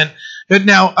statement.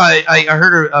 Now, I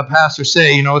heard a pastor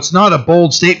say, it's not a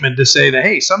bold statement to say that,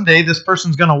 hey, someday this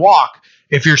person's going to walk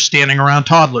if you're standing around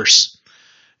toddlers.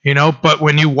 But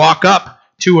when you walk up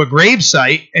to a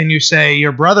gravesite and you say,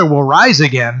 your brother will rise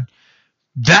again,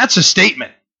 that's a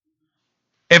statement.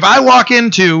 If I walk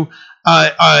into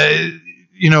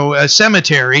a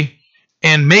cemetery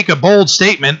and make a bold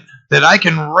statement that I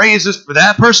can raise this, but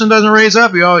that person doesn't raise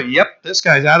up, you go, yep, this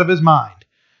guy's out of his mind.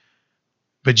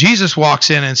 But Jesus walks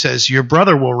in and says, your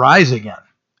brother will rise again.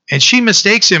 And she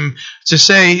mistakes Him to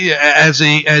say, as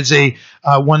a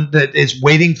one that is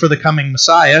waiting for the coming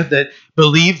Messiah, that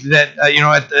believed that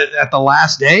at the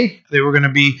last day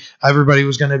everybody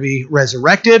was going to be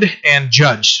resurrected and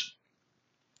judged.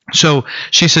 So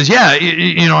she says, yeah,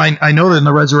 I know that in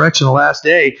the resurrection, the last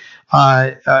day,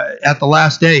 at the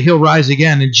last day, He'll rise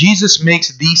again. And Jesus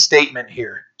makes the statement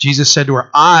here. Jesus said to her,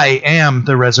 I am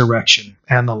the resurrection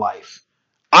and the life.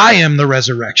 I am the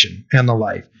resurrection and the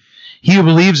life. He who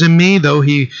believes in me, though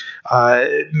he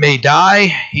may die,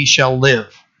 he shall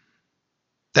live.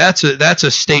 That's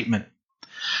a statement.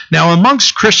 Now,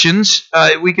 amongst Christians,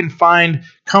 we can find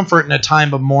comfort in a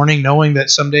time of mourning, knowing that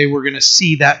someday we're going to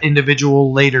see that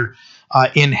individual later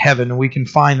in heaven, and we can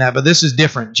find that. But this is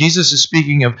different. Jesus is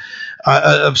speaking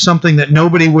of something that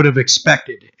nobody would have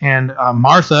expected. And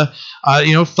Martha,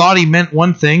 thought He meant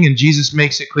one thing, and Jesus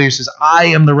makes it clear. He says, I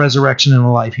am the resurrection and the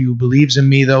life. He who believes in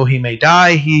me, though he may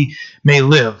die, he may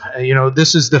live.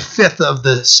 This is the fifth of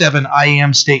the 7 I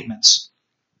am statements.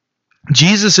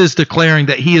 Jesus is declaring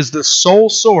that He is the sole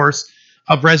source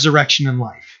of resurrection and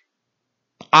life.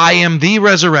 I am the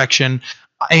resurrection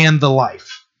and the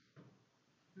life.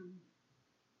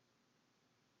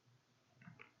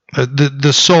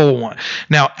 The soul one.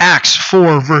 Now, Acts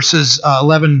 4, verses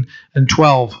 11 and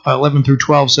 12, 11 through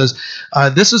 12 says,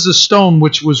 this is a stone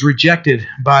which was rejected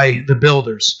by the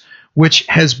builders, which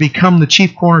has become the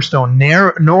chief cornerstone.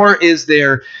 Nor is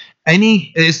there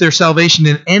salvation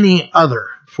in any other,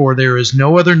 for there is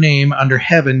no other name under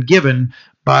heaven given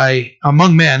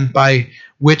among men by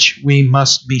which we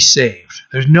must be saved.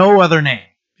 There's no other name.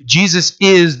 Jesus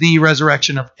is the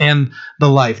resurrection and the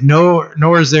life.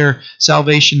 Nor is there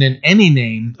salvation in any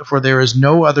name, for there is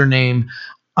no other name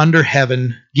under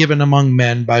heaven given among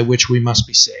men by which we must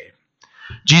be saved.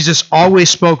 Jesus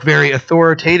always spoke very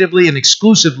authoritatively and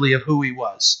exclusively of who he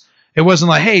was. It wasn't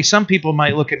like, hey, some people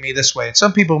might look at me this way, and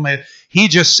some people may. He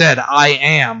just said, I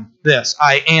am this,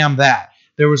 I am that.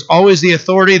 There was always the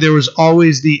authority. There was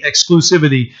always the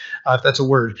exclusivity, if that's a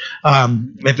word,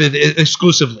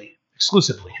 exclusivity,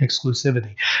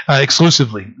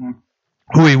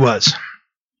 who he was.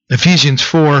 Ephesians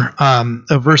 4,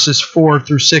 verses 4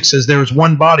 through 6 says, there is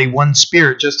one body, one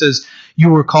spirit, just as you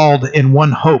were called in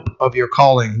one hope of your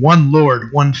calling, one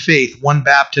Lord, one faith, one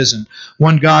baptism,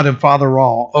 one God and Father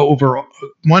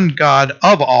one God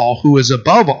of all, who is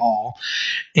above all,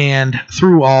 and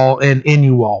through all, and in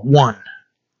you all. One.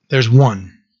 There's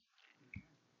one.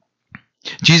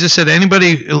 Jesus said,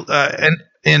 anybody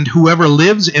and whoever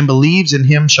lives and believes in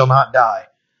him shall not die.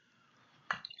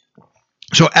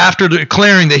 So after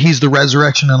declaring that he's the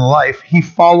resurrection and the life, he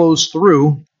follows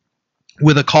through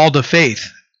with a call to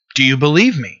faith. Do you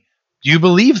believe me? Do you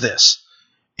believe this?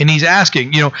 And he's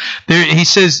asking, he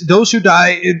says, those who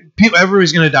die,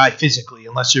 everybody's going to die physically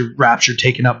unless you're raptured,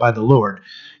 taken up by the Lord.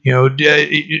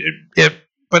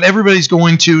 But everybody's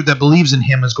that believes in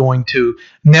him is going to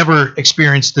never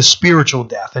experience the spiritual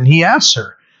death. And he asks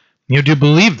her, do you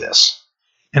believe this?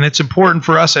 And it's important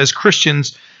for us as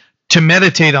Christians to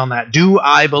meditate on that. Do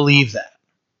I believe that?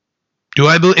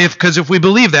 Because if we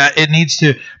believe that, it needs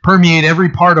to permeate every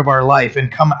part of our life and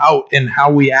come out in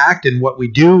how we act and what we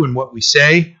do and what we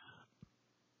say.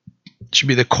 It should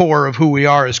be the core of who we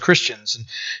are as Christians. And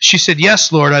she said,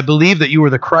 yes, Lord, I believe that you are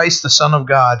the Christ, the Son of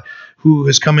God, who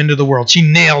has come into the world. She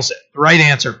nails it. Right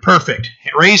answer. Perfect.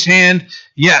 Raised hand.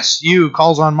 Yes, you.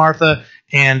 Calls on Martha.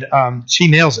 And she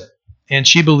nails it. And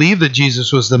she believed that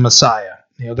Jesus was the Messiah.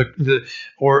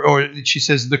 Or she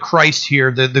says the Christ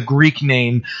here, the Greek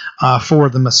name for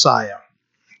the Messiah.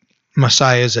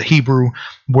 Messiah is a Hebrew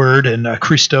word, and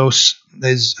Christos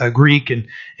is Greek, and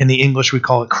in the English we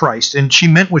call it Christ. And she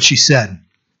meant what she said.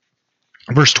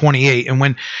 Verse 28, and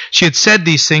when she had said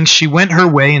these things, she went her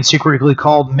way and secretly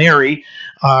called Mary,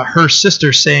 her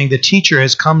sister, saying, the teacher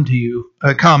has come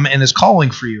and is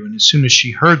calling for you. And as soon as she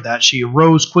heard that, she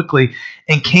arose quickly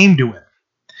and came to him.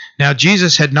 Now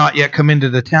Jesus had not yet come into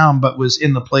the town, but was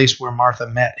in the place where Martha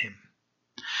met him.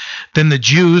 Then the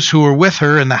Jews who were with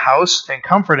her in the house and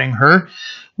comforting her,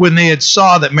 when they had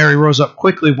saw that Mary rose up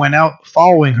quickly, went out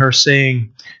following her,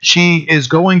 saying, she is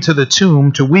going to the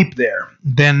tomb to weep there.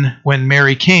 Then when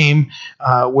Mary came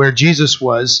where Jesus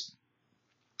was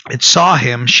and saw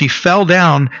him, she fell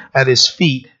down at his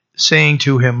feet, saying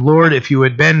to him, Lord, if you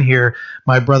had been here,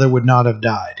 my brother would not have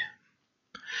died.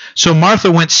 So Martha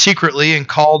went secretly and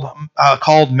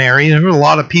called Mary. There were a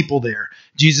lot of people there.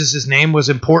 Jesus' name was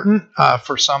important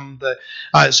for some.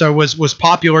 So was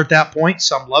popular at that point.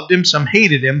 Some loved him, some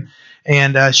hated him.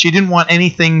 And she didn't want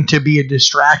anything to be a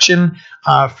distraction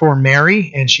for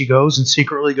Mary. And she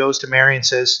secretly goes to Mary and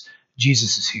says,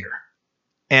 Jesus is here.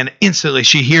 And instantly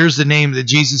she hears the name that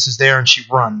Jesus is there, and she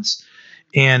runs.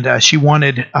 And she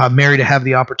wanted Mary to have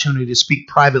the opportunity to speak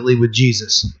privately with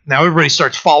Jesus. Now everybody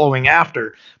starts following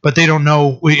after, but they don't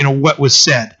know, what was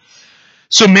said.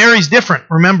 So Mary's different.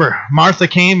 Remember, Martha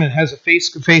came and has a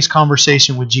face-to-face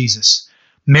conversation with Jesus.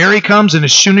 Mary comes, and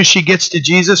as soon as she gets to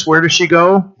Jesus, where does she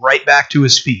go? Right back to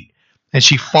his feet. And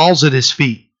she falls at his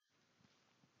feet.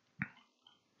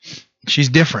 She's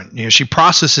different. She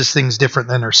processes things different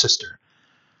than her sister.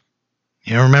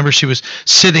 Remember, she was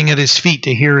sitting at his feet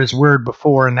to hear his word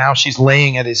before, and now she's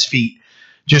laying at his feet,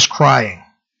 just crying.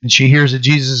 And she hears that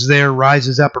Jesus is there,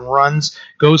 rises up and runs,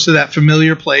 goes to that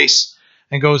familiar place,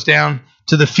 and goes down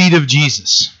to the feet of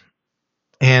Jesus.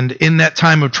 And in that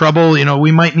time of trouble,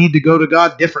 we might need to go to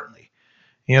God differently.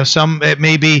 It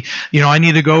may be, I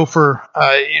need to go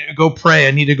go pray.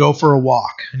 I need to go for a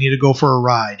walk. I need to go for a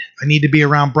ride. I need to be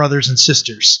around brothers and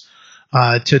sisters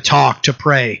to talk, to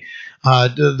pray.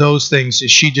 Those things.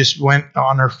 She just went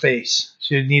on her face.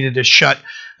 She needed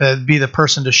to be the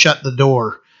person to shut the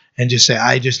door and just say,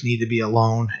 I just need to be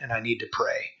alone and I need to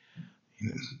pray.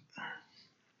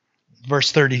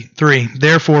 Verse 33,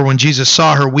 therefore, when Jesus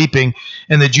saw her weeping,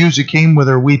 and the Jews who came with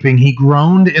her weeping, he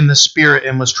groaned in the spirit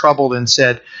and was troubled and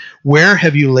said, where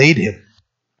have you laid him?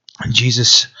 And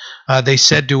they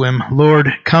said to him,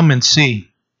 Lord, come and see.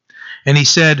 And he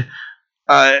said,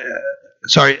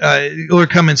 Lord,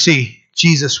 come and see.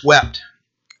 Jesus wept.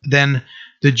 Then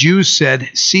the Jews said,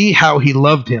 see how he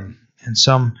loved him. And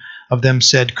some of them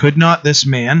said, could not this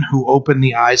man who opened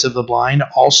the eyes of the blind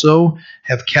also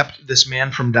have kept this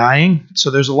man from dying?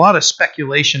 So there's a lot of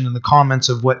speculation in the comments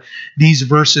of what these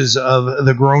verses of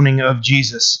the groaning of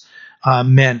Jesus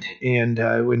meant. And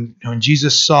when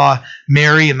Jesus saw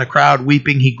Mary and the crowd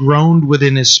weeping, he groaned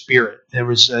within his spirit. There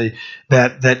was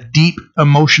that deep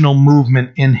emotional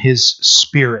movement in his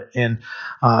spirit, and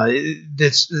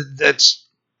that's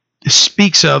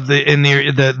speaks of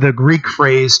the Greek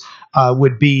phrase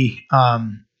would be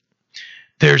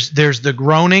there's the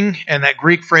groaning, and that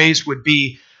Greek phrase would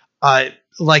be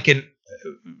like an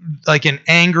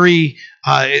angry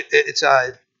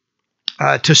to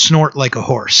snort like a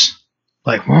horse,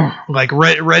 like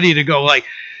ready to go, like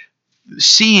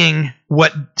seeing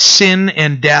what sin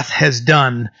and death has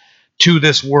done to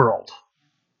this world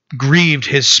grieved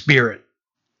his spirit.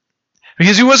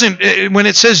 Because he wasn't, when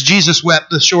it says Jesus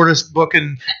wept, the shortest book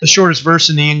and the shortest verse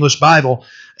in the English Bible,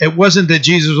 it wasn't that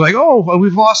Jesus was like, oh, well,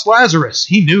 we've lost Lazarus.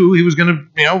 He knew he was going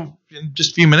to, in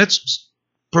just a few minutes,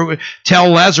 tell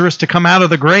Lazarus to come out of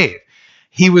the grave.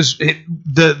 He was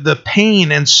the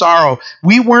pain and sorrow.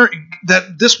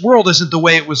 This world isn't the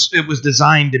way it was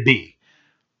designed to be.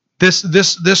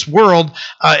 This world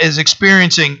is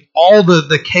experiencing all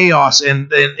the chaos and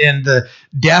the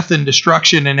death and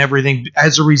destruction and everything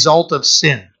as a result of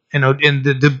sin and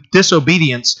the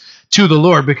disobedience to the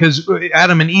Lord. Because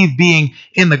Adam and Eve being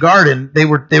in the garden, they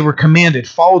were commanded,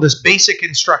 follow this basic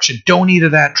instruction: don't eat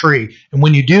of that tree, and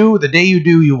when you do, the day you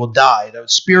do, you will die. That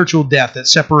was spiritual death, that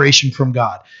separation from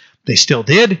God. They still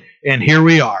did, and here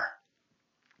we are.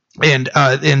 And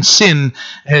sin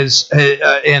has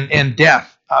and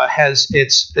death has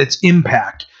its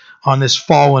impact on this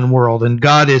fallen world. And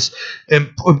God is,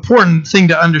 an important thing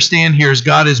to understand here is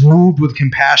God is moved with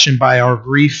compassion by our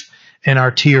grief and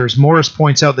our tears. Morris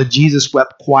points out that Jesus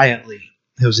wept quietly.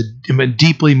 He was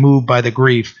deeply moved by the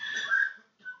grief.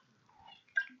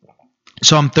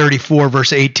 Psalm 34,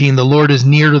 verse 18, the Lord is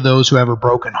near to those who have a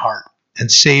broken heart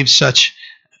and saves such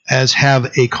as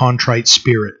have a contrite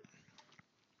spirit.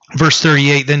 Verse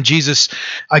 38, then Jesus,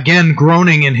 again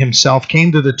groaning in himself,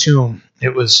 came to the tomb.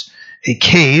 It was a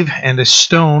cave and a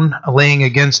stone laying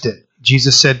against it.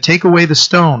 Jesus said, take away the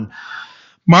stone.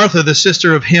 Martha, the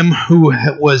sister of him who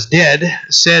was dead,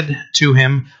 said to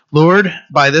him, Lord,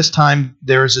 by this time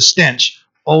there is a stench.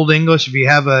 Old English, if you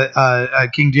have a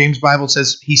King James Bible, it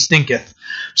says he stinketh.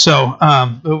 So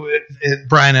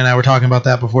Brian and I were talking about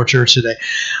that before church today.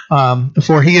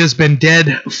 For he has been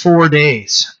dead 4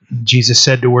 days. Jesus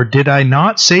said to her, did I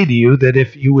not say to you that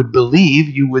if you would believe,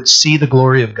 you would see the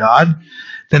glory of God?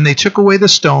 Then they took away the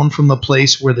stone from the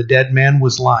place where the dead man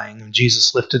was lying. And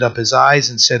Jesus lifted up his eyes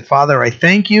and said, Father, I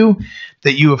thank you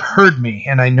that you have heard me,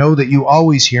 and I know that you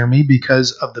always hear me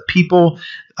because of the people,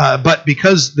 but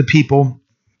because the people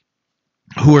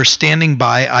who are standing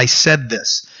by, I said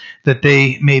this, that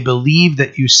they may believe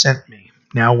that you sent me.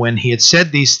 Now when he had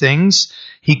said these things,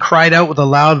 he cried out with a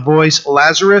loud voice,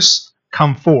 Lazarus,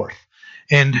 come forth.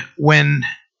 And when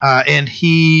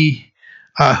he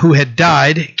who had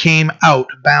died came out,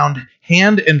 bound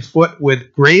hand and foot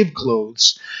with grave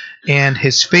clothes, and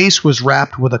his face was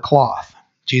wrapped with a cloth.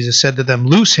 Jesus said to them,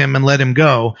 loose him and let him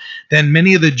go. Then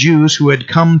many of the Jews who had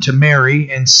come to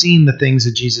Mary and seen the things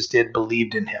that Jesus did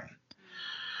believed in him.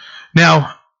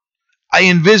 Now, I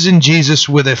envision Jesus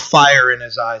with a fire in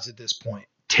his eyes at this point.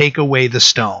 Take away the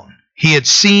stone. He had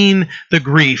seen the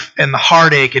grief and the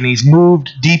heartache, and he's moved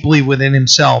deeply within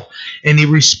himself. And he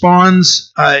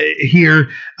responds here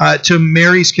to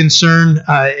Mary's concern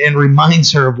and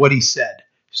reminds her of what he said.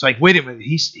 It's like, wait a minute,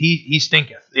 he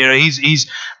stinketh.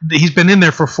 He's been in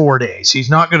there for 4 days. He's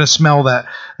not going to smell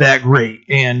that great.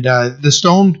 And the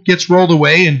stone gets rolled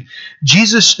away, and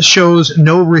Jesus shows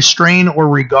no restraint or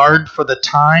regard for the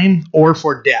time or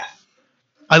for death.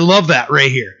 I love that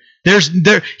right here.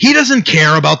 He doesn't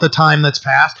care about the time that's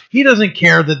passed. He doesn't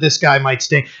care that this guy might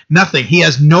stink. Nothing. He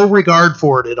has no regard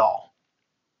for it at all.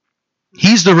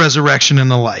 He's the resurrection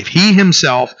and the life. He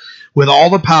himself, with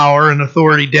all the power and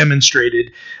authority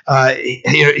demonstrated,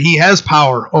 he has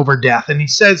power over death. And he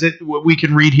says it, what we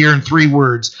can read here in 3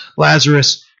 words,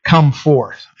 Lazarus, come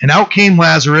forth. And out came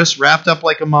Lazarus, wrapped up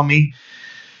like a mummy.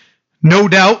 No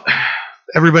doubt,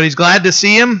 everybody's glad to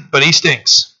see him, but he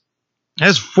stinks.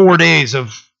 That's 4 days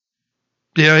of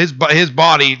his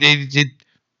body. They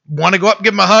want to go up and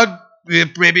give him a hug,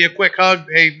 maybe a quick hug.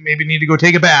 Hey, maybe need to go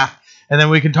take a bath, and then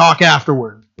we can talk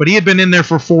afterward. But he had been in there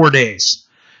for 4 days.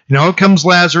 Comes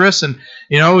Lazarus, and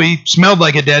he smelled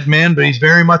like a dead man, but he's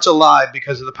very much alive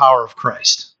because of the power of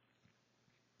Christ.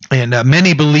 And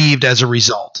many believed as a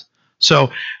result.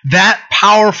 So that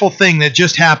powerful thing that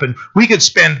just happened, we could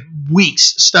spend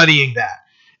weeks studying that.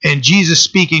 And Jesus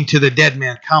speaking to the dead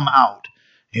man, come out.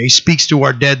 He speaks to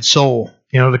our dead soul,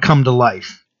 to come to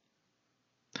life.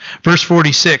 Verse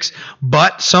 46,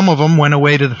 but some of them went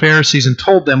away to the Pharisees and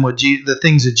told them the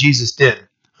things that Jesus did.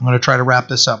 I'm going to try to wrap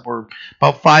this up. We're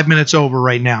about 5 minutes over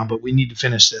right now, but we need to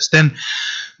finish this. Then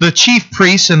the chief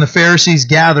priests and the Pharisees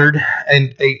gathered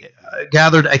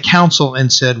a council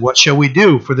and said, what shall we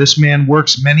do? For this man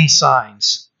works many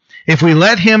signs. If we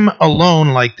let him alone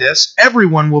like this,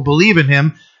 everyone will believe in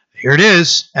him. Here it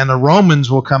is. And the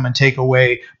Romans will come and take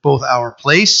away both our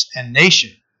place and nation.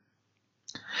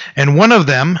 And one of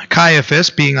them,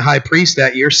 Caiaphas, being a high priest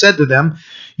that year, said to them,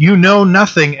 you know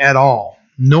nothing at all,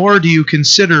 nor do you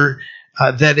consider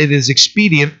that it is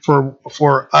expedient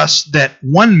for us that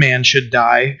one man should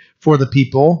die for the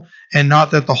people, and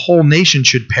not that the whole nation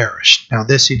should perish. Now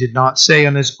this he did not say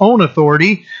on his own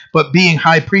authority, but being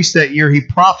high priest that year, he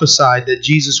prophesied that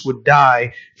Jesus would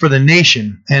die for the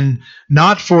nation, and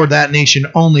not for that nation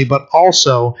only, but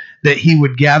also that he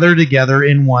would gather together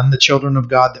in one the children of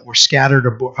God that were scattered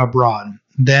abroad.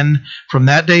 Then from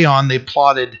that day on, they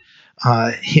plotted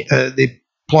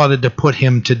to put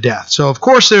him to death. So of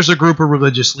course there's a group of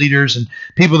religious leaders and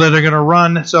people that are going to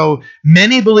run. So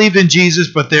many believed in Jesus,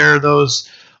 but there are those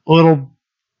little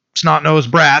snot-nosed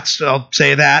brats, I'll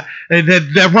say that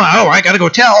run. Oh, I gotta go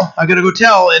tell,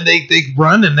 and they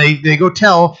run and they go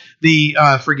tell the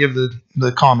forgive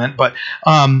the comment, but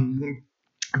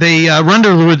they run to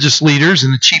the religious leaders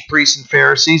and the chief priests and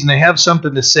Pharisees, and they have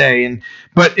something to say.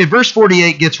 But in verse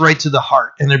 48 gets right to the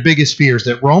heart and their biggest fears,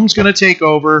 that Rome's going to take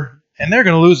over and they're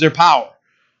going to lose their power.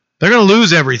 They're going to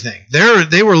lose everything.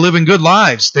 They were living good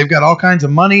lives. They've got all kinds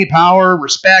of money, power,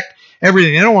 respect,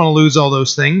 everything. They don't want to lose all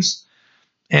those things.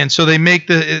 And so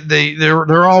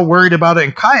they're all worried about it.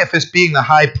 And Caiaphas, being the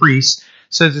high priest,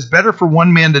 says it's better for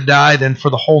one man to die than for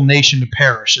the whole nation to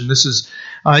perish. And this is,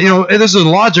 this is a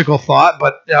logical thought,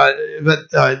 but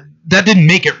that didn't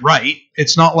make it right.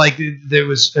 It's not like it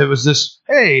was this,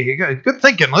 hey, good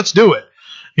thinking, let's do it.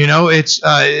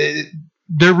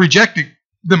 They're rejecting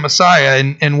the Messiah.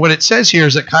 And what it says here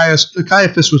is that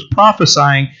Caiaphas was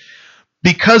prophesying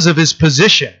because of his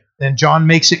position. And John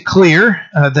makes it clear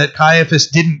that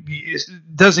Caiaphas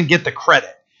doesn't get the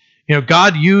credit.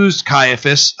 God used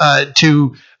Caiaphas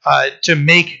to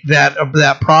make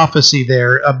that prophecy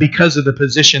there because of the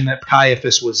position that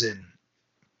Caiaphas was in.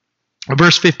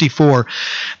 Verse 54,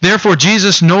 therefore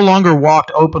Jesus no longer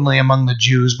walked openly among the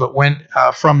Jews, but went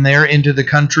from there into the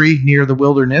country near the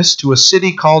wilderness to a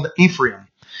city called Ephraim.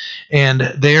 And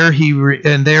there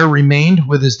there remained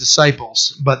with his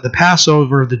disciples. But the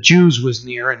Passover of the Jews was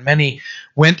near, and many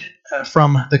went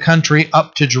from the country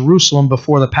up to Jerusalem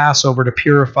before the Passover to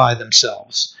purify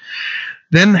themselves.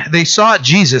 Then they sought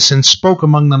Jesus and spoke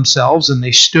among themselves, and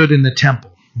they stood in the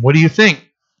temple. What do you think?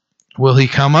 Will he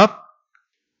come up?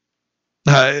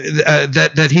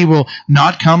 That he will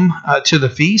not come to the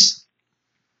feast?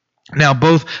 Now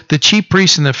both the chief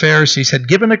priests and the Pharisees had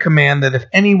given a command that if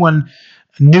anyone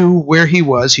knew where he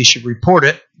was, he should report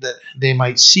it, that they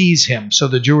might seize him. So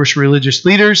the Jewish religious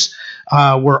leaders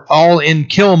were all in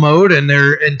kill mode, and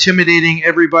they're intimidating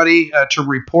everybody to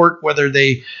report whether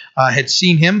they had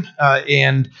seen him,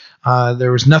 and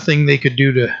there was nothing they could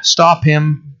do to stop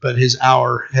him, but his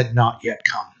hour had not yet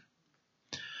come.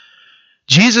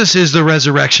 Jesus is the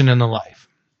resurrection and the life.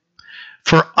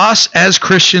 For us as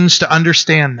Christians to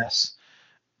understand this,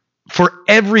 for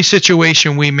every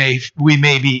situation we may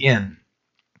be in,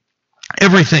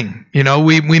 everything,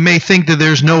 we may think that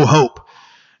there's no hope,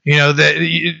 that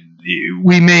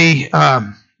we may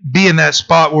be in that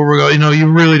spot where we're going, you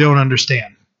really don't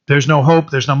understand. There's no hope,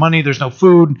 there's no money, there's no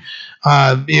food.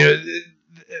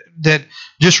 That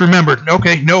just remember,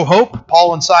 okay, no hope.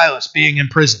 Paul and Silas being in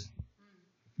prison,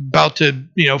 about to,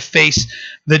 face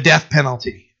the death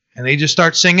penalty. And they just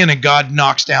start singing and God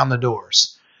knocks down the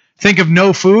doors. Think of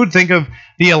no food. Think of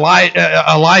the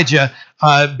Elijah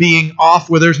being off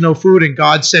where there's no food and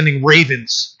God sending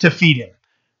ravens to feed him.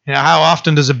 How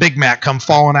often does a Big Mac come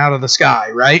falling out of the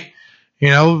sky, right?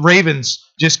 Ravens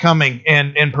just coming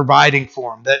and providing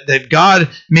for him. That God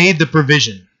made the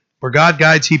provision. Where God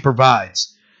guides, he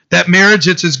provides. That marriage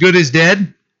that's as good as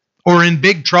dead or in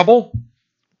big trouble,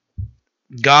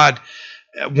 God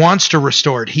wants to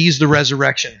restore it. He's the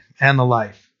resurrection and the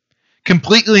life.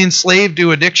 completely enslaved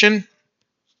to addiction?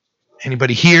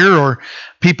 Anybody here or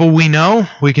people we know,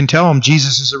 we can tell them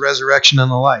Jesus is the resurrection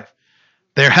and the life.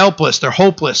 They're helpless. They're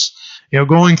hopeless.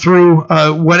 Going through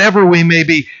whatever we may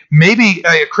be. Maybe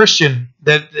a Christian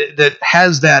that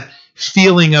has that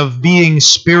feeling of being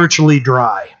spiritually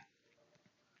dry.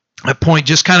 At point,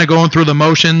 just kind of going through the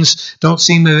motions. Don't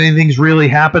seem that anything's really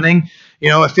happening.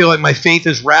 I feel like my faith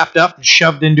is wrapped up and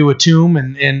shoved into a tomb,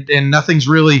 and nothing's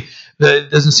really.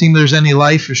 It doesn't seem there's any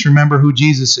life. Just remember who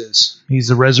Jesus is. He's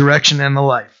the resurrection and the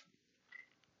life.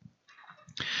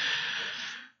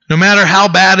 No matter how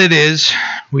bad it is,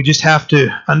 we just have to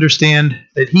understand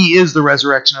that he is the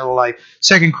resurrection and the life.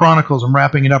 2 Chronicles, I'm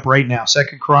wrapping it up right now.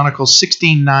 2 Chronicles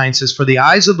 16:9 says, "For the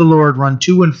eyes of the Lord run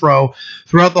to and fro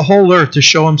throughout the whole earth to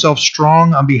show himself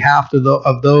strong on behalf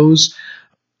of those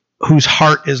whose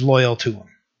heart is loyal to him."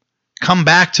 Come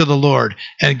back to the Lord,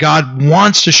 and God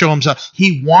wants to show himself.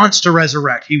 He wants to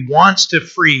resurrect. He wants to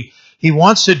free. He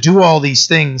wants to do all these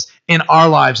things in our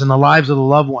lives and the lives of the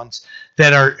loved ones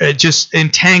that are just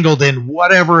entangled in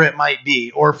whatever it might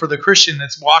be. Or for the Christian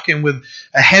that's walking with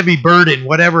a heavy burden,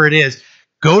 whatever it is,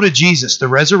 go to Jesus, the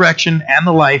resurrection and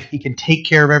the life. He can take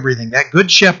care of everything. That good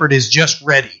shepherd is just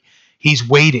ready. He's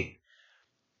waiting.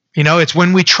 It's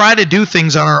when we try to do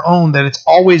things on our own that it's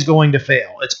always going to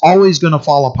fail. It's always going to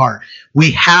fall apart.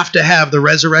 We have to have the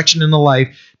resurrection and the life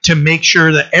to make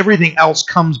sure that everything else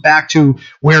comes back to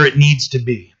where it needs to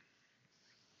be.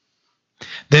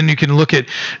 Then you can look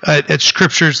at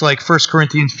scriptures like 1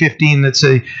 Corinthians 15 that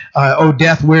say, "O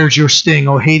death, where's your sting?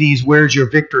 O Hades, where's your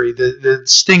victory?" The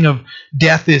sting of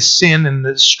death is sin, and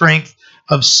the strength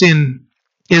of sin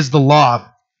is the law.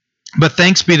 But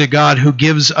thanks be to God who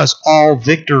gives us all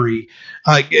victory,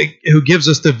 who gives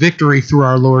us the victory through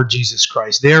our Lord Jesus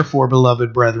Christ. Therefore,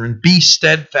 beloved brethren, be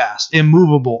steadfast,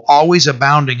 immovable, always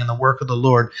abounding in the work of the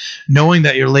Lord, knowing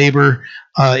that your labor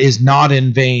is not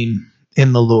in vain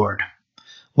in the Lord.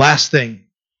 Last thing,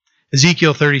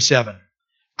 Ezekiel 37,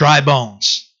 dry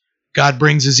bones. God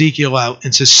brings Ezekiel out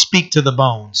and says, "Speak to the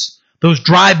bones." Those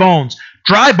dry bones,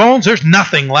 there's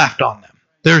nothing left on them.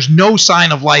 There's no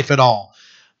sign of life at all.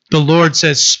 The Lord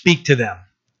says, "Speak to them,"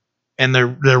 and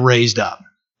they're raised up.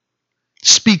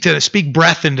 Speak to them, speak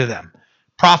breath into them.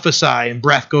 Prophesy, and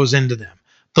breath goes into them.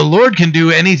 The Lord can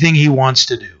do anything he wants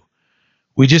to do.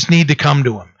 We just need to come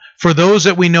to him. For those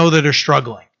that we know that are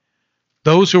struggling,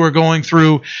 those who are going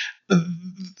through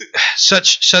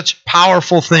such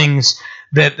powerful things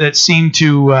that seem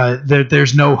to that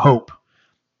there's no hope.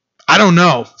 I don't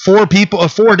know.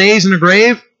 4 days in a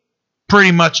grave,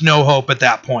 pretty much no hope at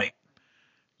that point.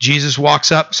 Jesus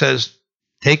walks up, says,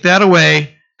 "Take that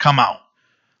away, come out."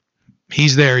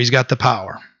 He's there. He's got the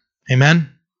power.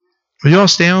 Amen? Will you all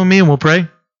stand with me and we'll pray?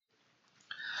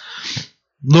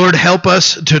 Lord, help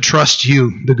us to trust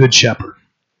you, the Good Shepherd,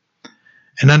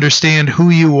 and understand who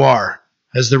you are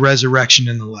as the resurrection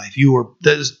and the life.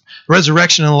 The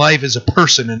resurrection and the life is a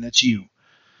person, and it's you.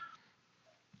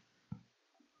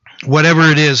 Whatever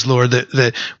it is, Lord,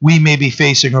 that we may be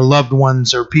facing, or loved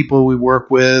ones, or people we work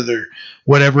with, or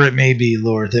whatever it may be,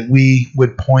 Lord, that we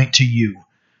would point to you.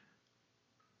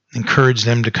 Encourage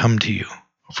them to come to you,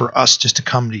 for us just to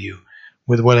come to you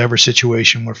with whatever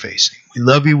situation we're facing. We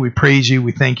love you, we praise you,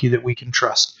 we thank you that we can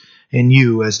trust in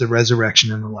you as the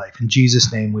resurrection and the life. In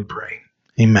Jesus' name we pray.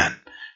 Amen.